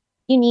to make,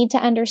 you need to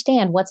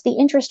understand what's the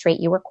interest rate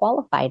you were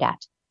qualified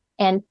at.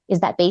 And is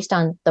that based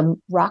on the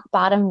rock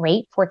bottom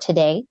rate for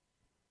today?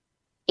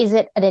 Is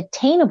it an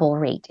attainable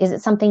rate? Is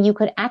it something you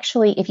could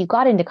actually, if you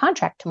got into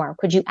contract tomorrow,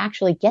 could you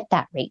actually get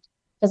that rate?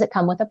 Does it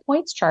come with a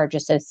points charge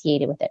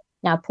associated with it?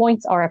 Now,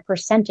 points are a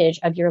percentage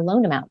of your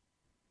loan amount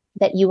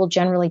that you will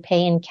generally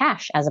pay in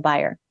cash as a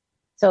buyer.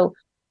 So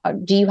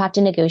do you have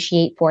to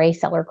negotiate for a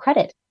seller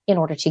credit in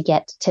order to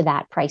get to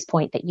that price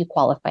point that you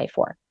qualify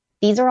for?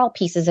 These are all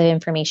pieces of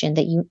information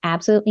that you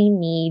absolutely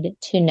need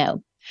to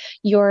know.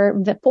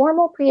 The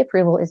formal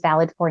pre-approval is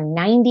valid for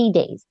 90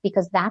 days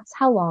because that's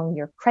how long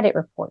your credit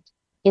report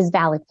is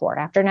valid for.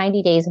 After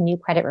 90 days, a new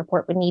credit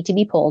report would need to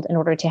be pulled in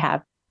order to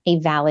have a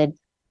valid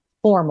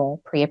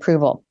formal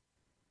pre-approval.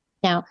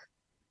 Now,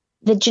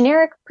 the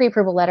generic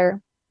pre-approval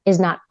letter is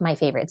not my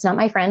favorite. It's not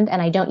my friend,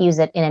 and I don't use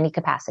it in any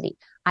capacity.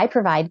 I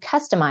provide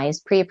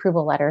customized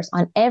pre-approval letters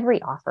on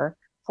every offer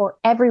for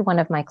every one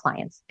of my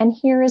clients. And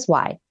here is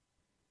why.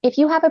 If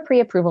you have a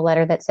pre-approval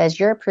letter that says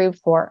you're approved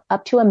for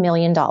up to $1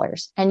 million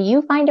and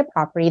you find a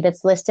property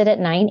that's listed at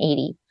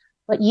 $980,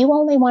 but you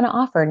only want to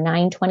offer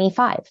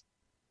 $925,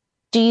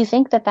 do you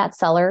think that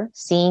seller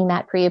seeing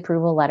that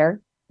pre-approval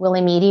letter will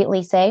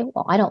immediately say,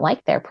 well, I don't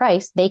like their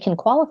price. They can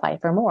qualify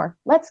for more.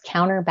 Let's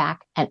counter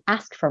back and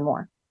ask for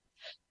more.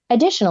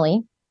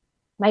 Additionally,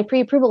 my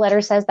pre-approval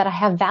letter says that I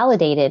have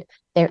validated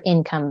their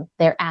income,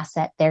 their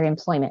asset, their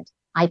employment.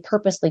 I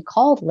purposely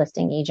called the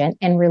listing agent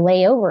and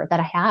relay over that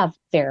I have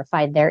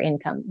verified their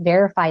income,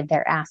 verified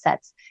their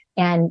assets,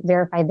 and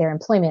verified their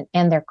employment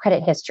and their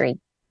credit history,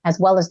 as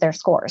well as their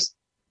scores.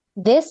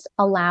 This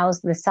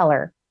allows the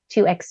seller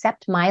to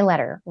accept my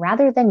letter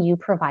rather than you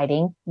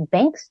providing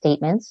bank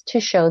statements to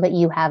show that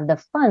you have the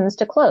funds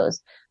to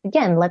close.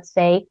 Again, let's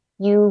say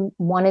you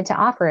wanted to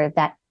offer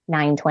that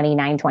 $920,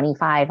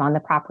 $925 on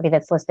the property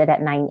that's listed at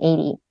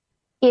 $980.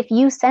 If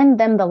you send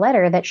them the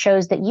letter that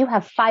shows that you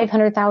have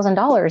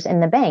 $500,000 in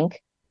the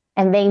bank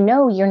and they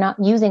know you're not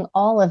using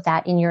all of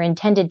that in your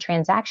intended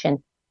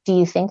transaction, do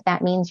you think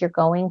that means you're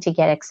going to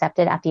get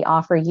accepted at the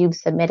offer you've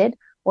submitted?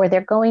 Or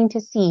they're going to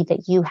see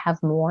that you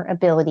have more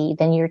ability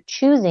than you're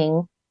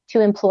choosing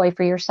to employ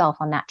for yourself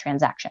on that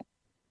transaction?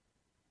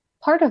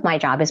 Part of my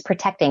job is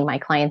protecting my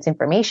clients'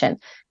 information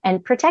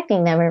and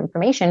protecting their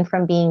information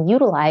from being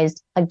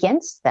utilized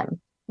against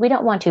them. We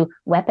don't want to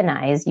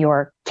weaponize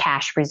your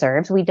cash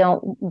reserves.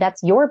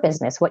 That's your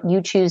business, what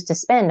you choose to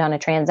spend on a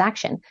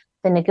transaction.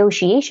 The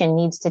negotiation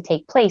needs to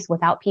take place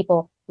without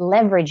people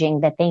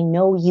leveraging that they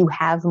know you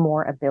have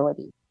more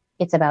ability.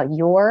 It's about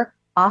your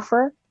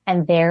offer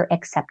and their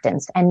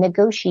acceptance and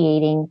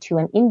negotiating to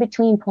an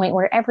in-between point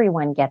where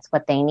everyone gets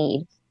what they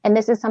need. And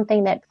this is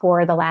something that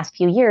for the last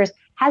few years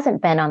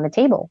hasn't been on the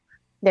table.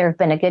 There have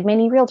been a good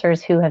many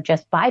realtors who have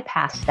just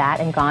bypassed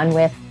that and gone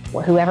with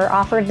whoever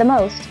offered the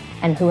most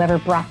and whoever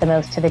brought the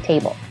most to the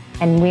table.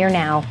 And we're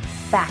now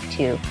back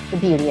to the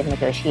beauty of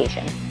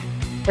negotiation.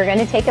 We're going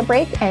to take a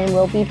break and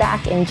we'll be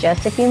back in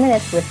just a few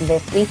minutes with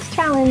this week's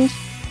challenge.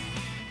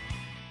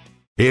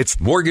 It's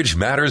Mortgage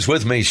Matters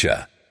with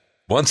Mesha.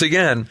 Once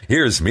again,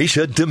 here's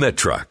Mesha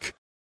Dimitruk.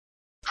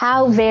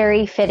 How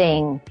very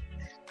fitting.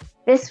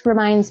 This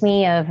reminds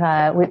me of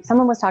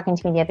someone was talking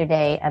to me the other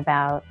day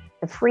about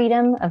the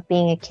freedom of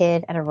being a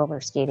kid at a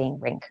roller skating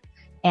rink.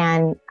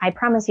 And I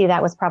promise you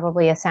that was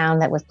probably a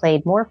sound that was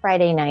played more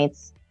Friday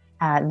nights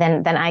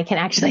than I can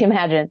actually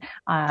imagine,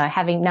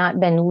 having not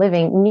been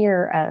living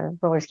near a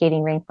roller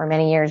skating rink for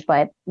many years.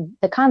 But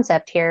the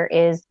concept here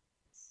is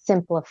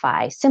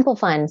simplify, simple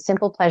fun,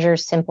 simple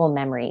pleasures, simple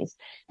memories.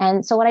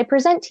 And so what I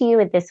present to you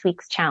at this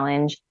week's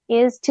challenge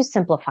is to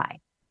simplify.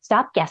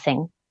 Stop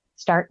guessing,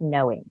 start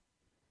knowing.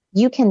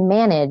 You can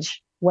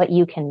manage what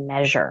you can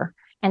measure.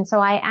 And so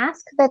I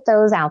ask that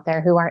those out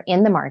there who are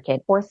in the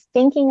market or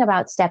thinking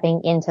about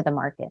stepping into the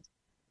market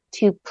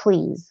to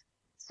please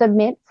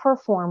submit for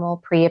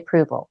formal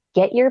pre-approval.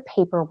 Get your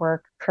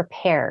paperwork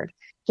prepared.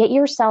 Get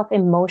yourself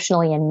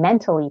emotionally and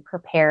mentally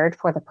prepared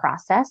for the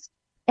process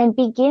and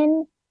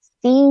begin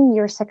seeing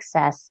your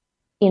success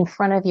in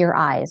front of your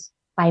eyes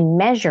by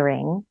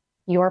measuring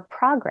your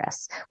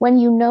progress. When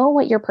you know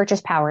what your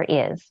purchase power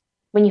is,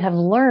 when you have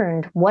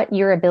learned what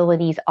your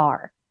abilities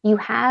are, you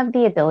have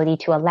the ability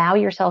to allow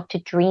yourself to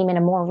dream in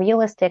a more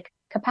realistic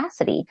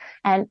capacity.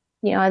 And,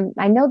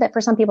 I know that for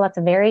some people, that's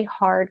a very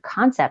hard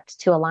concept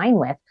to align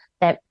with,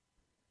 that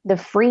the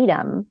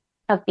freedom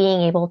of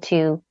being able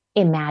to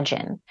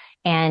imagine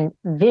and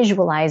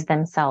visualize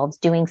themselves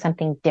doing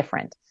something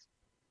different.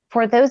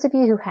 For those of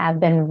you who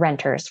have been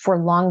renters for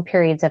long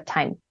periods of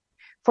time,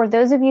 for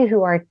those of you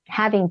who are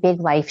having big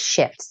life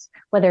shifts,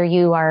 whether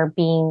you are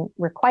being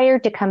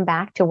required to come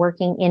back to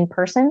working in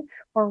person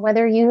or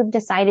whether you've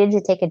decided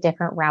to take a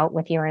different route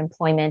with your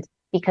employment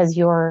because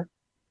your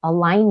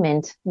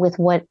alignment with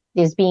what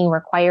is being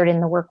required in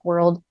the work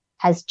world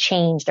has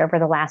changed over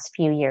the last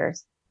few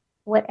years.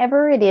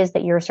 Whatever it is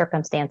that your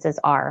circumstances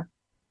are,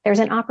 there's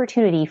an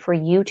opportunity for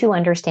you to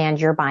understand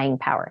your buying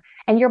power.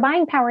 And your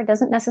buying power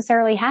doesn't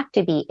necessarily have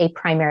to be a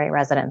primary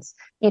residence.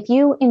 If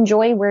you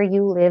enjoy where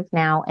you live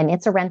now and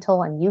it's a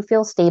rental and you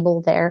feel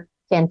stable there,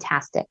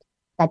 fantastic.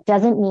 That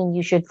doesn't mean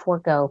you should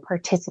forego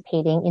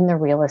participating in the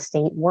real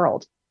estate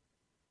world.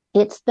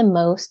 It's the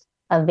most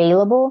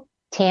available,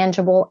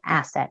 tangible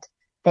asset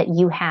that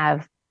you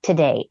have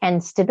today.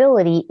 And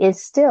stability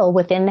is still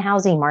within the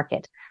housing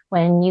market.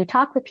 When you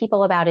talk with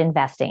people about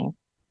investing,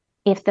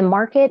 if the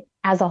market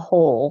as a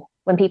whole,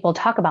 when people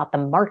talk about the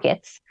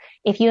markets,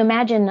 if you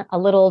imagine a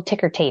little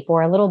ticker tape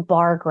or a little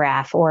bar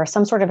graph or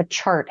some sort of a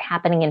chart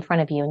happening in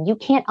front of you, and you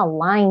can't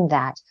align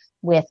that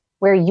with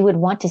where you would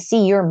want to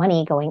see your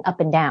money going up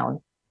and down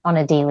on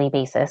a daily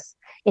basis,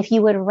 if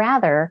you would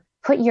rather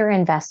put your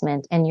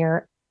investment and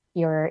your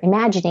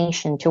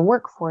imagination to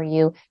work for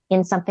you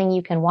in something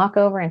you can walk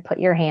over and put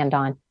your hand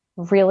on,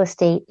 real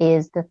estate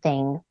is the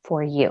thing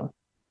for you.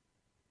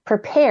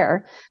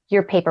 Prepare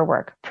your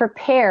paperwork.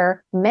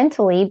 Prepare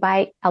mentally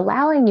by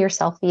allowing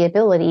yourself the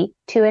ability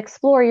to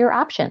explore your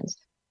options.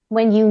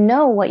 When you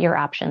know what your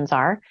options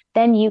are,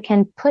 then you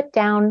can put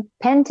down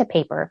pen to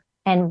paper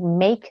and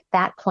make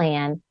that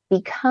plan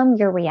become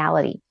your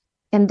reality.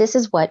 And this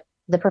is what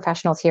the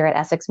professionals here at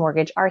Essex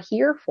Mortgage are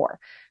here for.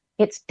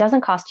 It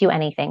doesn't cost you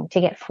anything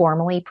to get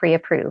formally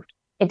pre-approved.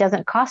 It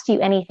doesn't cost you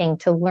anything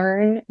to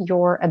learn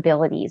your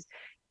abilities.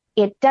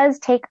 It does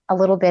take a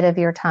little bit of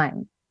your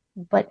time,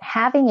 but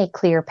having a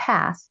clear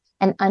path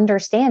and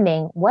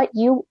understanding what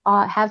you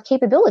have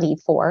capability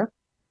for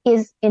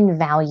is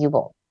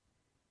invaluable.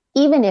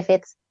 Even if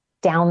it's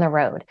down the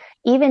road,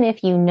 even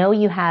if you know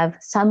you have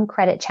some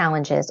credit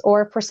challenges,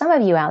 or for some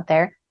of you out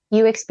there,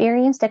 you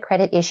experienced a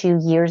credit issue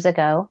years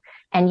ago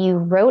and you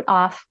wrote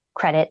off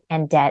credit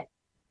and debt.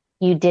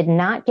 You did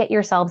not get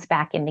yourselves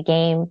back in the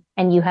game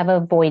and you have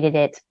avoided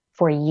it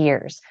for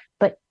years.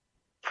 But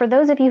for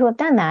those of you who have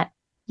done that,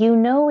 you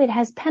know it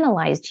has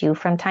penalized you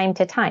from time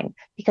to time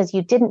because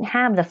you didn't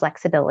have the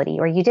flexibility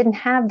or you didn't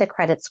have the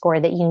credit score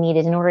that you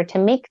needed in order to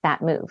make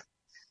that move.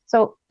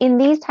 So in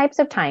these types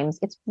of times,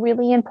 it's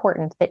really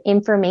important that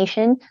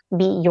information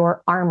be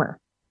your armor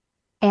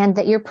and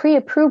that your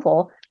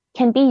pre-approval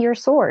can be your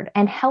sword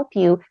and help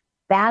you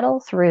battle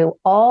through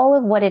all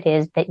of what it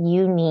is that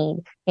you need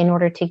in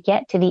order to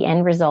get to the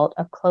end result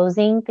of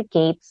closing the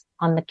gates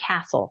on the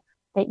castle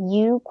that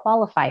you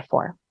qualify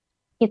for.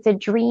 It's a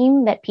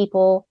dream that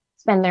people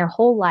spend their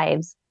whole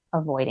lives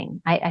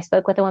avoiding. I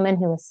spoke with a woman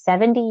who was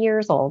 70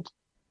 years old,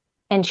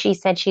 and she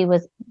said she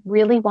was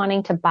really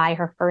wanting to buy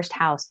her first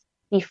house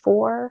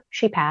before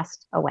she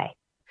passed away.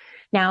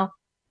 Now,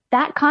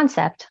 that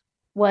concept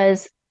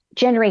was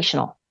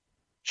generational.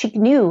 She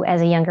knew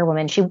as a younger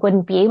woman she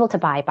wouldn't be able to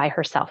buy by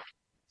herself.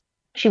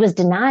 She was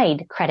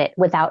denied credit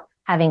without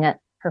having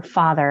her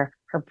father,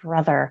 her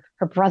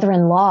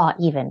brother-in-law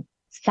even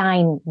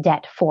sign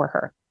debt for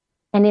her.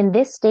 And in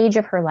this stage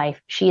of her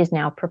life, she is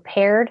now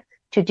prepared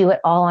to do it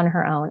all on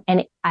her own.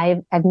 And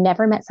I've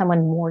never met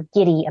someone more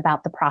giddy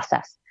about the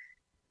process.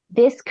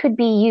 This could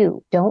be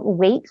you. Don't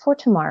wait for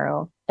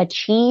tomorrow.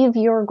 Achieve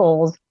your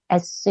goals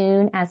as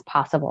soon as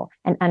possible.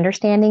 And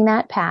understanding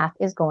that path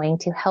is going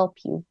to help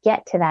you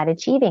get to that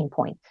achieving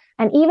point.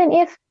 And even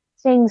if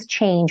things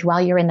change while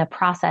you're in the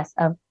process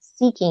of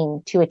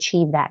seeking to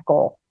achieve that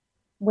goal,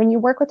 when you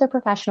work with the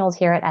professionals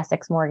here at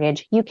Essex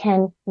Mortgage, you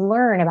can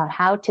learn about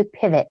how to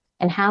pivot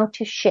and how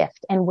to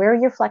shift and where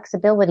your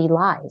flexibility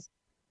lies.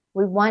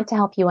 We want to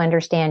help you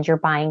understand your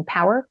buying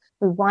power.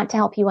 We want to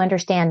help you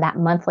understand that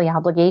monthly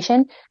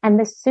obligation. And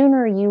the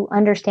sooner you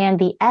understand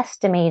the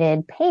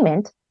estimated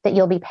payment that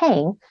you'll be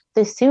paying,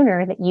 the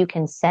sooner that you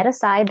can set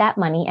aside that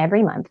money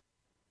every month,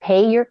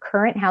 pay your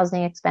current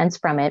housing expense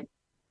from it,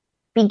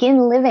 begin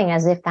living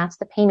as if that's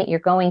the payment you're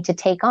going to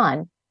take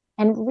on,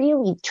 and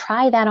really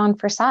try that on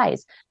for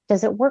size.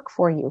 Does it work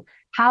for you?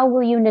 How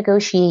will you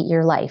negotiate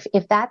your life?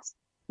 If that's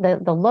the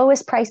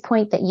lowest price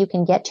point that you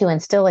can get to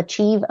and still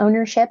achieve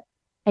ownership,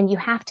 and you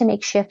have to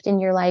make shift in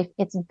your life,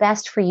 it's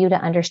best for you to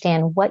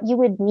understand what you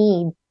would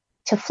need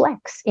to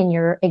flex in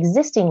your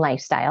existing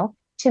lifestyle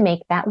to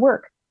make that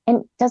work.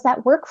 And does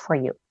that work for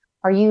you?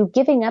 Are you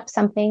giving up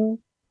something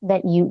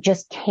that you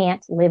just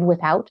can't live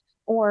without?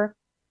 Or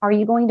are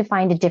you going to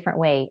find a different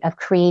way of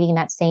creating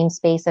that same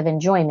space of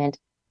enjoyment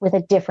with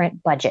a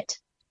different budget?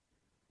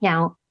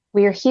 Now,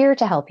 we're here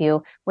to help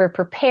you. We're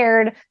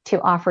prepared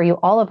to offer you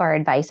all of our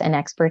advice and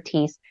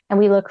expertise, and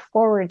we look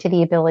forward to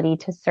the ability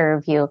to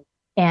serve you.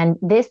 And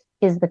this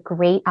is the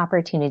great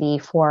opportunity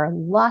for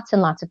lots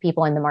and lots of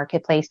people in the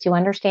marketplace to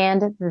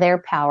understand their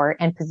power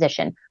and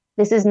position.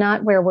 This is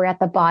not where we're at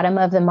the bottom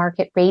of the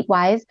market rate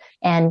wise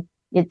and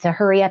it's a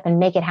hurry up and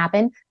make it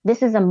happen.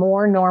 This is a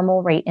more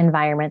normal rate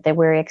environment that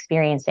we're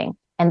experiencing.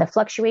 And the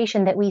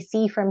fluctuation that we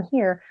see from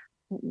here,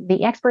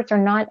 the experts are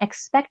not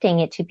expecting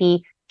it to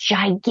be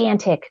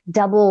gigantic,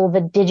 double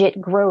the digit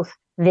growth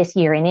this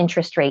year in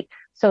interest rate.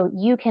 So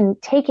you can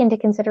take into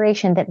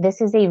consideration that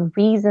this is a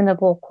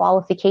reasonable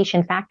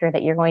qualification factor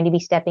that you're going to be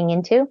stepping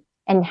into,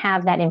 and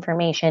have that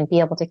information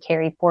be able to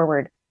carry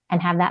forward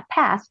and have that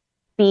path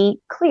be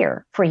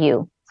clear for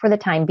you for the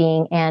time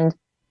being and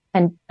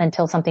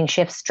until something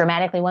shifts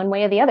dramatically one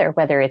way or the other,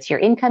 whether it's your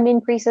income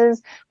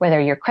increases, whether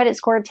your credit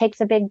score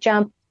takes a big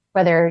jump,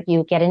 whether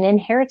you get an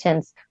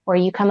inheritance or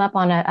you come up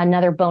on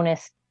another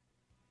bonus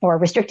or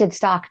restricted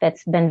stock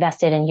that's been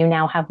vested and you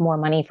now have more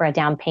money for a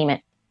down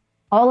payment.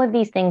 All of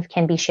these things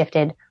can be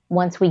shifted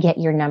once we get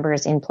your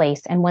numbers in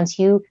place and once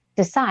you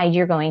decide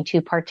you're going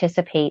to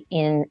participate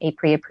in a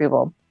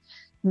pre-approval.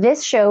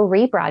 This show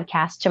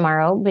rebroadcasts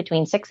tomorrow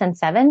between 6 and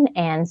 7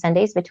 and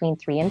Sundays between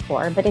 3 and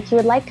 4. But if you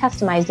would like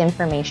customized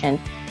information,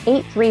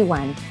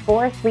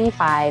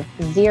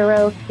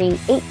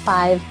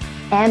 831-435-0385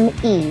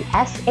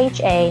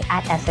 MESHA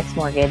at Essex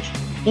Mortgage.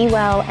 Be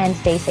well and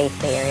stay safe,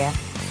 Bay Area.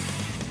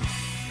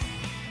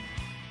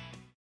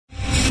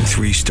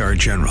 3-star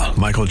General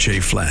Michael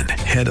J. Flynn,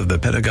 head of the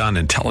Pentagon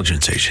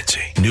Intelligence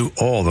Agency, knew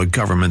all the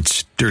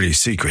government's dirty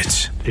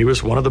secrets. He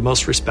was one of the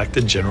most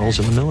respected generals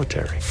in the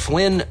military.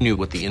 Flynn knew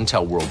what the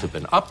intel world had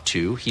been up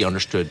to. He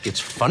understood its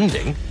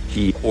funding.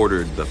 He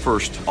ordered the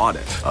first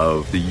audit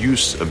of the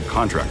use of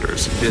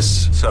contractors.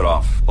 This set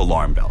off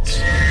alarm bells.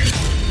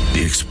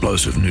 The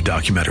explosive new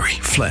documentary,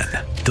 Flynn,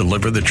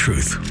 Deliver the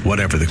Truth,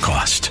 Whatever the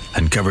Cost,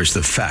 uncovers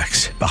the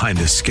facts behind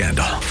this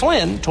scandal.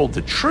 Flynn told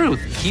the truth.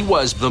 He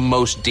was the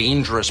most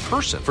dangerous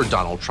person for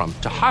Donald Trump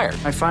to hire.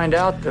 I find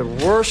out the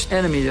worst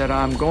enemy that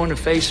I'm going to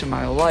face in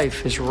my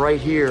life is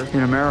right here in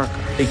America.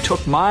 They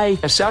took my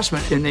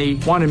assessment and they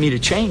wanted me to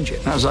change it.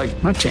 And I was like,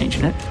 I'm not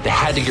changing it. They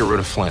had to get rid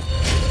of Flynn.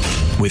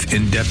 With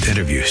in-depth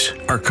interviews,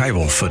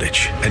 archival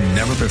footage, and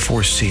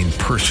never-before-seen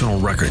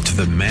personal records of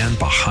the man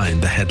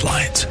behind the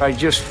headlines. I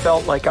just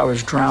felt like I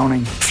was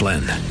drowning.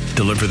 Flynn,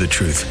 Deliver the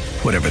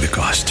Truth, Whatever the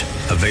Cost.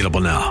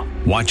 Available now.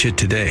 Watch it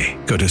today.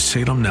 Go to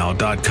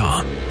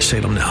salemnow.com.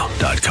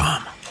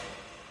 salemnow.com.